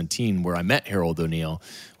 2017, where I met Harold O'Neill,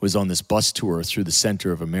 was on this bus tour through the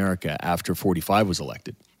center of America after 45 was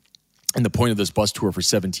elected. And the point of this bus tour for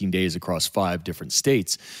 17 days across 5 different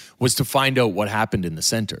states was to find out what happened in the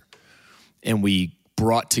center. And we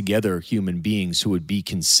brought together human beings who would be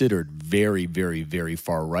considered very, very, very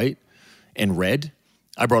far right and red.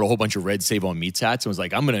 I brought a whole bunch of red Save on Meats hats and was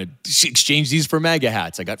like, I'm going to exchange these for MAGA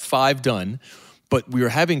hats. I got 5 done. But we were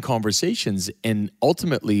having conversations, and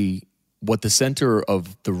ultimately what the center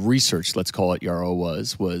of the research, let's call it Yarrow,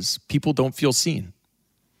 was people don't feel seen.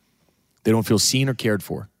 They don't feel seen or cared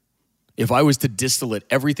for. If I was to distillate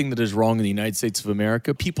everything that is wrong in the United States of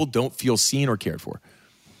America, people don't feel seen or cared for.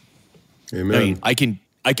 Amen. I mean,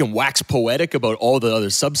 I can wax poetic about all the other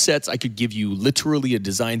subsets. I could give you literally a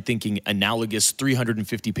design thinking analogous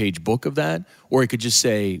 350-page book of that, or I could just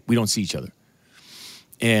say, we don't see each other.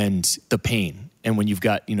 And the pain. And when you've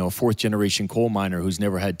got, a fourth generation coal miner who's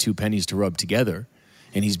never had two pennies to rub together,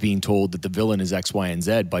 and he's being told that the villain is X, Y, and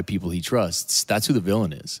Z by people he trusts, that's who the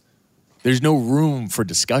villain is. There's no room for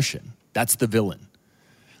discussion. That's the villain.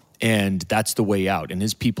 And that's the way out. And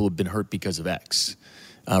his people have been hurt because of X.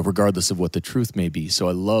 Regardless of what the truth may be. So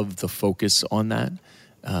I love the focus on that,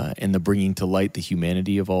 and the bringing to light the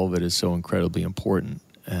humanity of all of it is so incredibly important.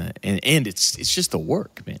 And it's just the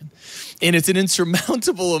work, man. And it's an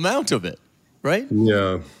insurmountable amount of it, right?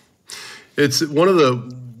 Yeah. It's one of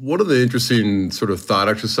the interesting sort of thought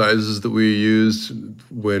exercises that we used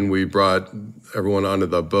when we brought everyone onto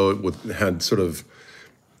the boat had sort of,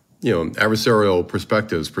 adversarial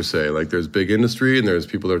perspectives per se. Like there's big industry and there's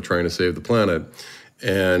people that are trying to save the planet.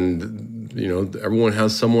 And, everyone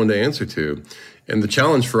has someone to answer to. And the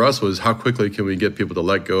challenge for us was how quickly can we get people to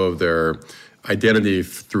let go of their identity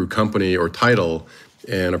through company or title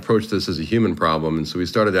and approach this as a human problem. And so we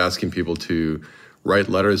started asking people to write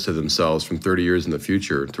letters to themselves from 30 years in the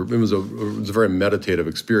future. It was a very meditative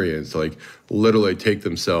experience, like literally take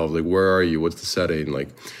themselves, like, where are you? What's the setting? Like,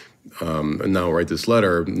 and now write this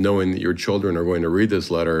letter, knowing that your children are going to read this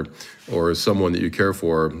letter, or someone that you care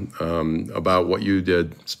for, about what you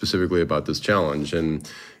did specifically about this challenge. And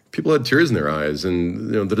people had tears in their eyes.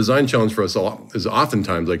 And the design challenge for us is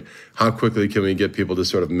oftentimes like, how quickly can we get people to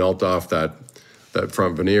sort of melt off that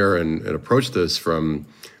front veneer and approach this from,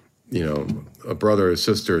 a brother,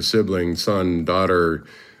 sister, sibling, son, daughter,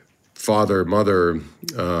 father, mother,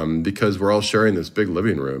 because we're all sharing this big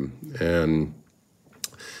living room. And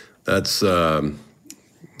that's, I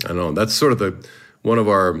don't know, that's sort of one of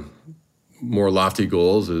our more lofty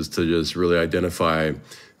goals is to just really identify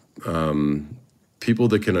people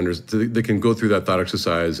that can go through that thought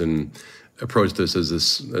exercise and approach this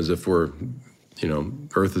as if we're,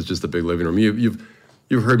 Earth is just a big living room.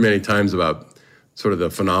 You've heard many times about sort of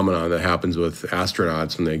the phenomenon that happens with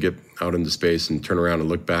astronauts when they get out into space and turn around and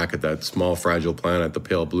look back at that small, fragile planet, the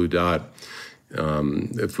pale blue dot.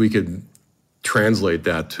 If we could translate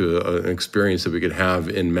that to an experience that we could have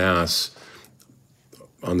in mass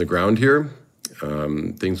on the ground here,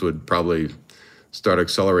 things would probably start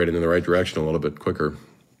accelerating in the right direction a little bit quicker.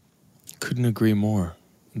 Couldn't agree more.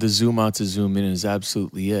 The zoom out to zoom in is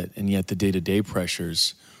absolutely it. And yet the day-to-day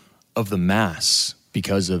pressures of the mass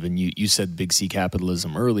because of, and you said big C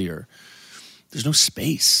capitalism earlier, there's no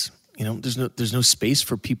space. There's no space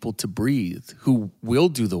for people to breathe who will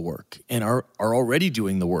do the work and are already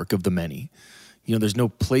doing the work of the many. There's no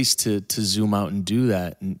place to zoom out and do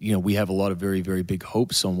that. And, we have a lot of very, very big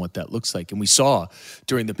hopes on what that looks like. And we saw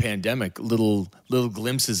during the pandemic little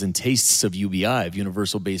glimpses and tastes of UBI, of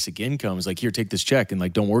universal basic income. It's like, here, take this check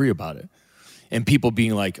and don't worry about it. And people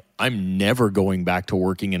being like, I'm never going back to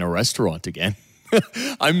working in a restaurant again.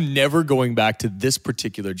 I'm never going back to this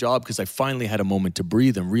particular job because I finally had a moment to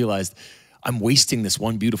breathe and realized I'm wasting this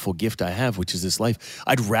one beautiful gift I have, which is this life.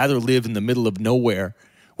 I'd rather live in the middle of nowhere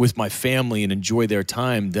with my family and enjoy their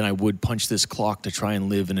time than I would punch this clock to try and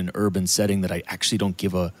live in an urban setting that I actually don't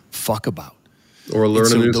give a fuck about. Or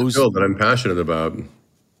learn a new skill that I'm passionate about.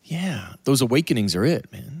 Yeah, those awakenings are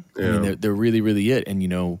it, man. Yeah. I mean, they're really, really it.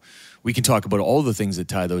 And, we can talk about all the things that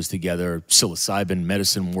tie those together, psilocybin,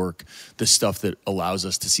 medicine work, the stuff that allows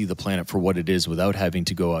us to see the planet for what it is without having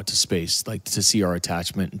to go out to space, like to see our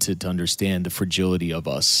attachment and to understand the fragility of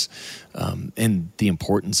us, and the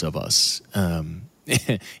importance of us.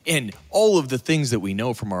 And all of the things that we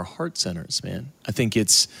know from our heart centers, man. I think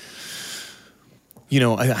it's,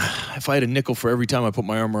 if I had a nickel for every time I put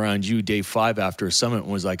my arm around you day 5 after a summit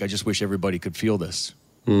and was like, I just wish everybody could feel this.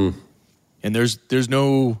 And there's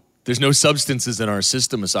no substances in our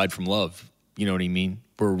system aside from love. You know what I mean?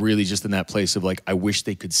 We're really just in that place of I wish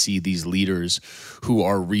they could see these leaders who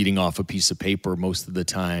are reading off a piece of paper most of the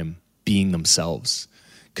time being themselves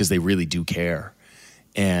because they really do care.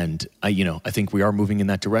 And I think we are moving in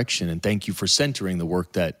that direction. And thank you for centering the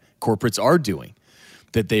work that corporates are doing.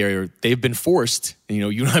 That they've been forced. You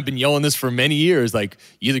and I have been yelling this for many years.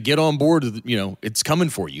 Either get on board, or, it's coming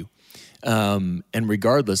for you. And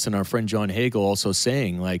regardless, and our friend John Hagel also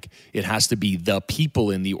saying it has to be the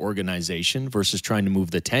people in the organization versus trying to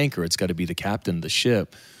move the tanker. It's got to be the captain of the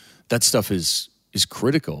ship. That stuff is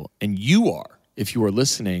critical. And you are, if you are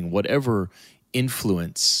listening, whatever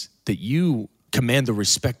influence that you command the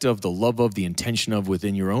respect of, the love of, the intention of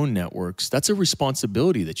within your own networks, that's a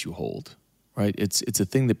responsibility that you hold, right? It's a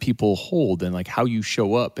thing that people hold, and how you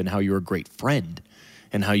show up and how you're a great friend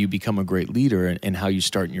and how you become a great leader and how you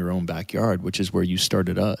start in your own backyard, which is where you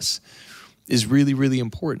started us, is really, really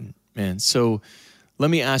important, man. So let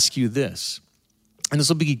me ask you this, and this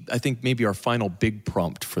will be, I think, maybe our final big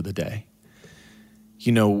prompt for the day.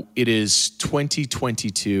 You know, it is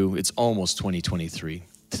 2022. It's almost 2023.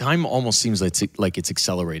 Time almost seems like it's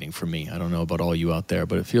accelerating for me. I don't know about all you out there,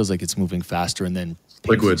 but it feels like it's moving faster and then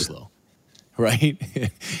painfully slow, right?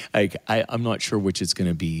 I'm not sure which it's going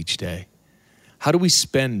to be each day. How do we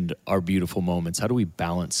spend our beautiful moments? How do we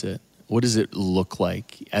balance it? What does it look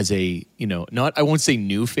like as a, not, I won't say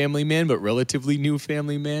new family man, but relatively new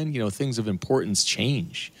family man? Things of importance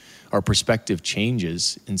change. Our perspective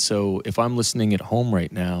changes. And so if I'm listening at home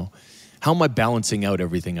right now, how am I balancing out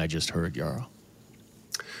everything I just heard, Yarrow?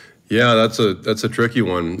 Yeah, that's a tricky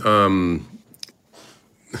one.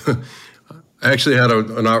 I actually had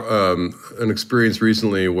an experience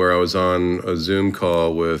recently where I was on a Zoom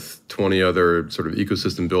call with 20 other sort of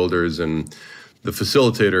ecosystem builders, and the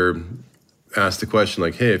facilitator asked the question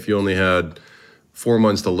like, hey, if you only had 4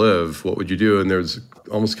 months to live, what would you do? And there's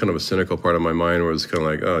almost kind of a cynical part of my mind where it's kind of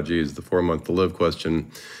like, oh, geez, the 4 month to live question.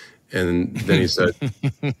 And then he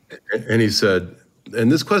said,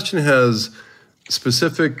 and this question has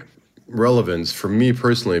specific relevance for me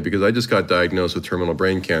personally, because I just got diagnosed with terminal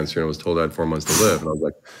brain cancer and I was told I had 4 months to live. And I was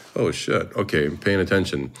like, oh shit, okay, I'm paying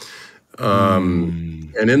attention.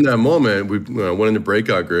 And in that moment, we went into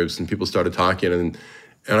breakout groups and people started talking, and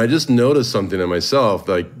I just noticed something in myself.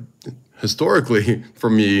 Like historically for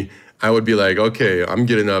me, I would be like, okay, I'm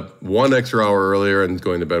getting up 1 extra hour earlier and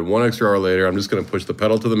going to bed 1 extra hour later. I'm just going to push the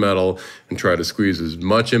pedal to the metal and try to squeeze as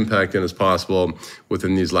much impact in as possible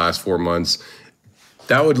within these last 4 months.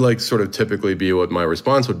 That would like sort of typically be what my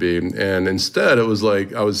response would be. And instead it was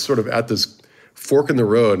like, I was sort of at this fork in the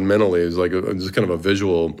road mentally. It was like just kind of a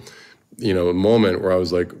visual, moment where I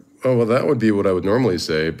was like, oh, well, that would be what I would normally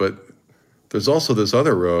say. But there's also this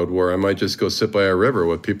other road where I might just go sit by a river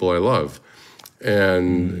with people I love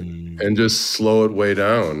and just slow it way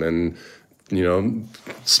down and,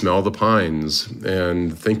 smell the pines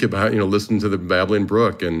and think about, listen to the babbling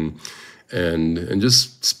brook and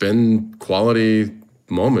just spend quality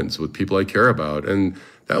moments with people I care about. And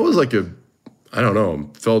that was like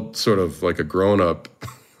felt sort of like a grown-up,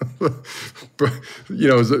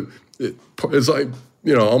 it's like,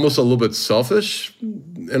 almost a little bit selfish.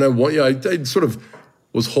 And I sort of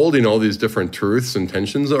was holding all these different truths and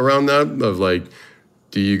tensions around that of like,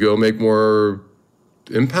 do you go make more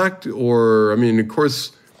impact? Or, of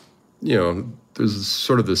course, there's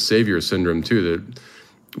sort of this savior syndrome too that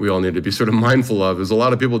we all need to be sort of mindful of. There's a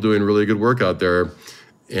lot of people doing really good work out there,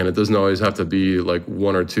 and it doesn't always have to be like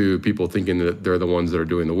one or two people thinking that they're the ones that are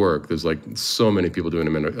doing the work. There's like so many people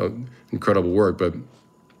doing incredible work, but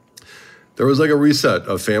there was like a reset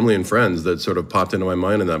of family and friends that sort of popped into my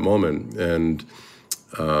mind in that moment. And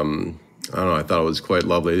I don't know, I thought it was quite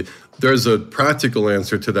lovely. There's a practical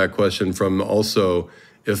answer to that question from also,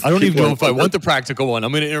 if I don't even know if I want the practical one.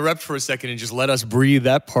 I'm going to interrupt for a second and just let us breathe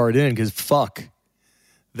that part in, because fuck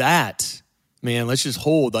that, man. Let's just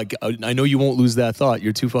hold. Like, I know you won't lose that thought.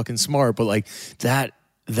 You're too fucking smart, but like that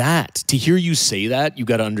to hear you say that, you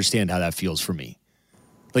got to understand how that feels for me.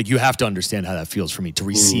 Like, you have to understand how that feels for me to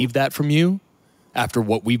receive that from you after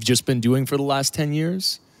what we've just been doing for the last 10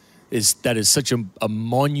 years. That is such a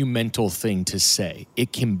monumental thing to say.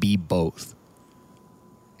 It can be both.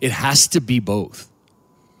 It has to be both.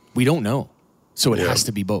 We don't know. So it has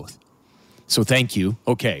to be both. So thank you.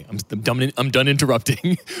 Okay, I'm done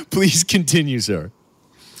interrupting. Please continue, sir.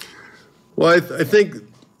 Well, I think,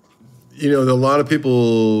 a lot of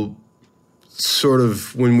people sort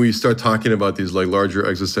of, when we start talking about these like larger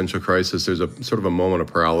existential crises, there's a sort of a moment of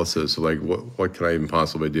paralysis. So like, what can I even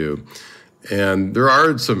possibly do? And there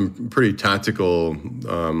are some pretty tactical,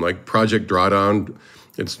 like Project Drawdown.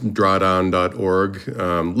 It's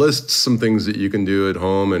drawdown.org. Lists some things that you can do at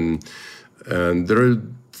home, and they're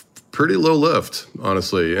pretty low lift,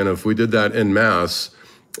 honestly. And if we did that en masse,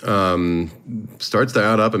 starts to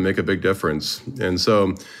add up and make a big difference. And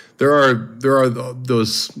so there are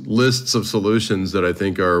those lists of solutions that I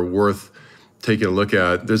think are worth taking a look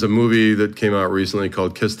at. There's a movie that came out recently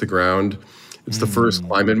called Kiss the Ground. It's the first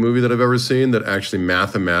climate movie that I've ever seen that actually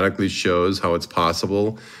mathematically shows how it's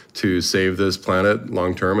possible to save this planet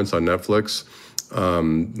long term. It's on Netflix.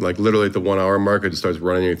 Like literally at the 1 hour mark, it just starts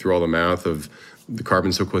running you through all the math of the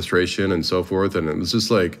carbon sequestration and so forth. And it was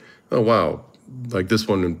just like, oh, wow. Like this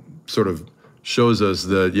one sort of shows us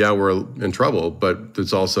that, yeah, we're in trouble, but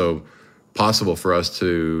it's also possible for us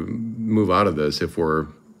to move out of this if we're,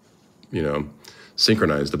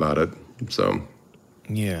 synchronized about it. So.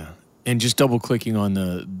 Yeah. And just double clicking on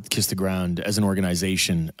the Kiss the Ground as an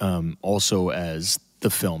organization, also as the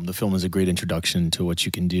film. The film is a great introduction to what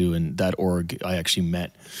you can do, and that org I actually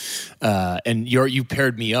met. And you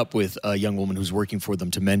paired me up with a young woman who's working for them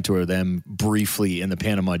to mentor them briefly in the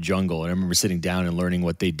Panama jungle. And I remember sitting down and learning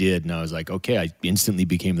what they did, and I was like, okay, I instantly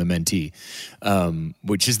became the mentee,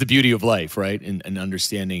 which is the beauty of life, right? And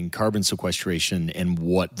understanding carbon sequestration and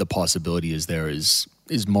what the possibility is there is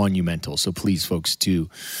monumental. So please, folks, do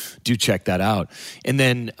check that out. And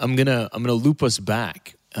then I'm gonna loop us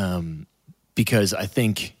back because I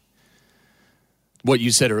think what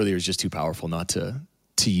you said earlier is just too powerful not to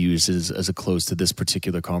use as a close to this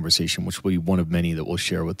particular conversation, which will be one of many that we'll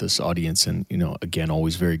share with this audience. And, again,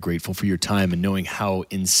 always very grateful for your time and knowing how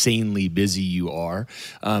insanely busy you are.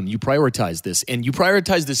 You prioritize this, and you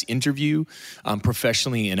prioritize this interview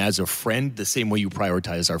professionally and as a friend the same way you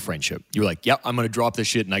prioritize our friendship. You're like, yep, I'm going to drop this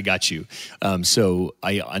shit and I got you. So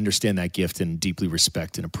I understand that gift and deeply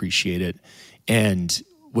respect and appreciate it. And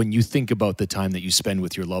when you think about the time that you spend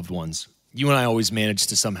with your loved ones, you and I always manage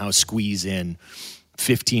to somehow squeeze in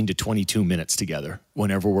 15 to 22 minutes together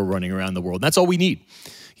whenever we're running around the world. And that's all we need.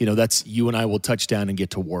 That's you and I will touch down and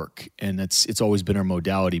get to work. And it's always been our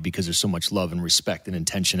modality because there's so much love and respect and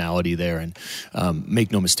intentionality there. And make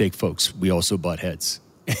no mistake, folks, we also butt heads.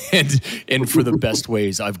 and for the best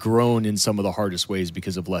ways. I've grown in some of the hardest ways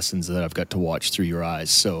because of lessons that I've got to watch through your eyes.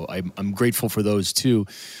 So I'm grateful for those too.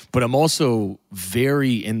 But I'm also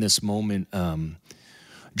very, in this moment,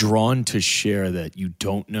 drawn to share that you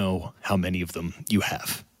don't know how many of them you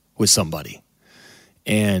have with somebody.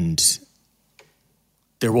 And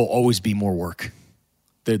there will always be more work.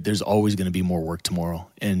 There's always going to be more work tomorrow.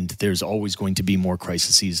 And there's always going to be more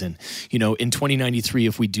crises. And, in 2093,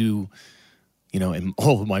 if we do, and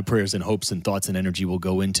all of my prayers and hopes and thoughts and energy will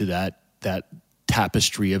go into that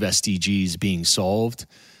tapestry of SDGs being solved,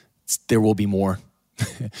 there will be more.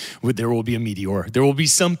 There will be a meteor. There will be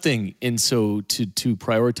something. And so to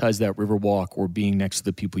prioritize that river walk or being next to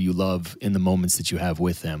the people you love in the moments that you have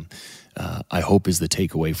with them, I hope is the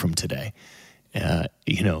takeaway from today.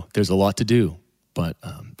 There's a lot to do, but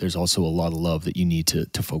there's also a lot of love that you need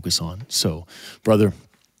to focus on. So, brother,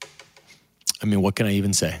 what can I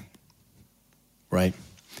even say? Right?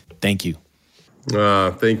 Thank you.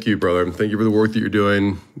 Thank you, brother. Thank you for the work that you're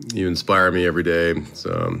doing. You inspire me every day.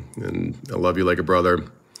 So, and I love you like a brother.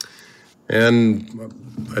 And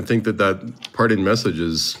I think that parting message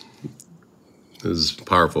is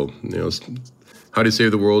powerful. How do you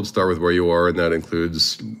save the world? Start with where you are, and that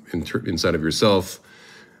includes inside of yourself,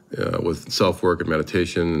 with self-work and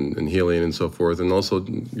meditation and healing and so forth, and also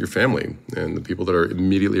your family and the people that are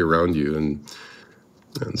immediately around you.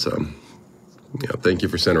 And so, thank you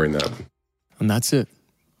for centering that. And that's it.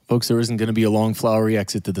 Folks, there isn't going to be a long, flowery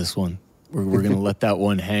exit to this one. We're going to let that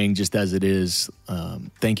one hang just as it is.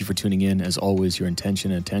 Thank you for tuning in. As always, your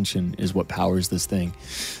intention and attention is what powers this thing.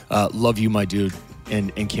 Love you, my dude,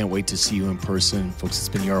 and can't wait to see you in person. Folks, it's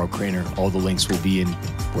been Yarrow Kraner. All the links will be in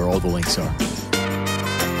where all the links are.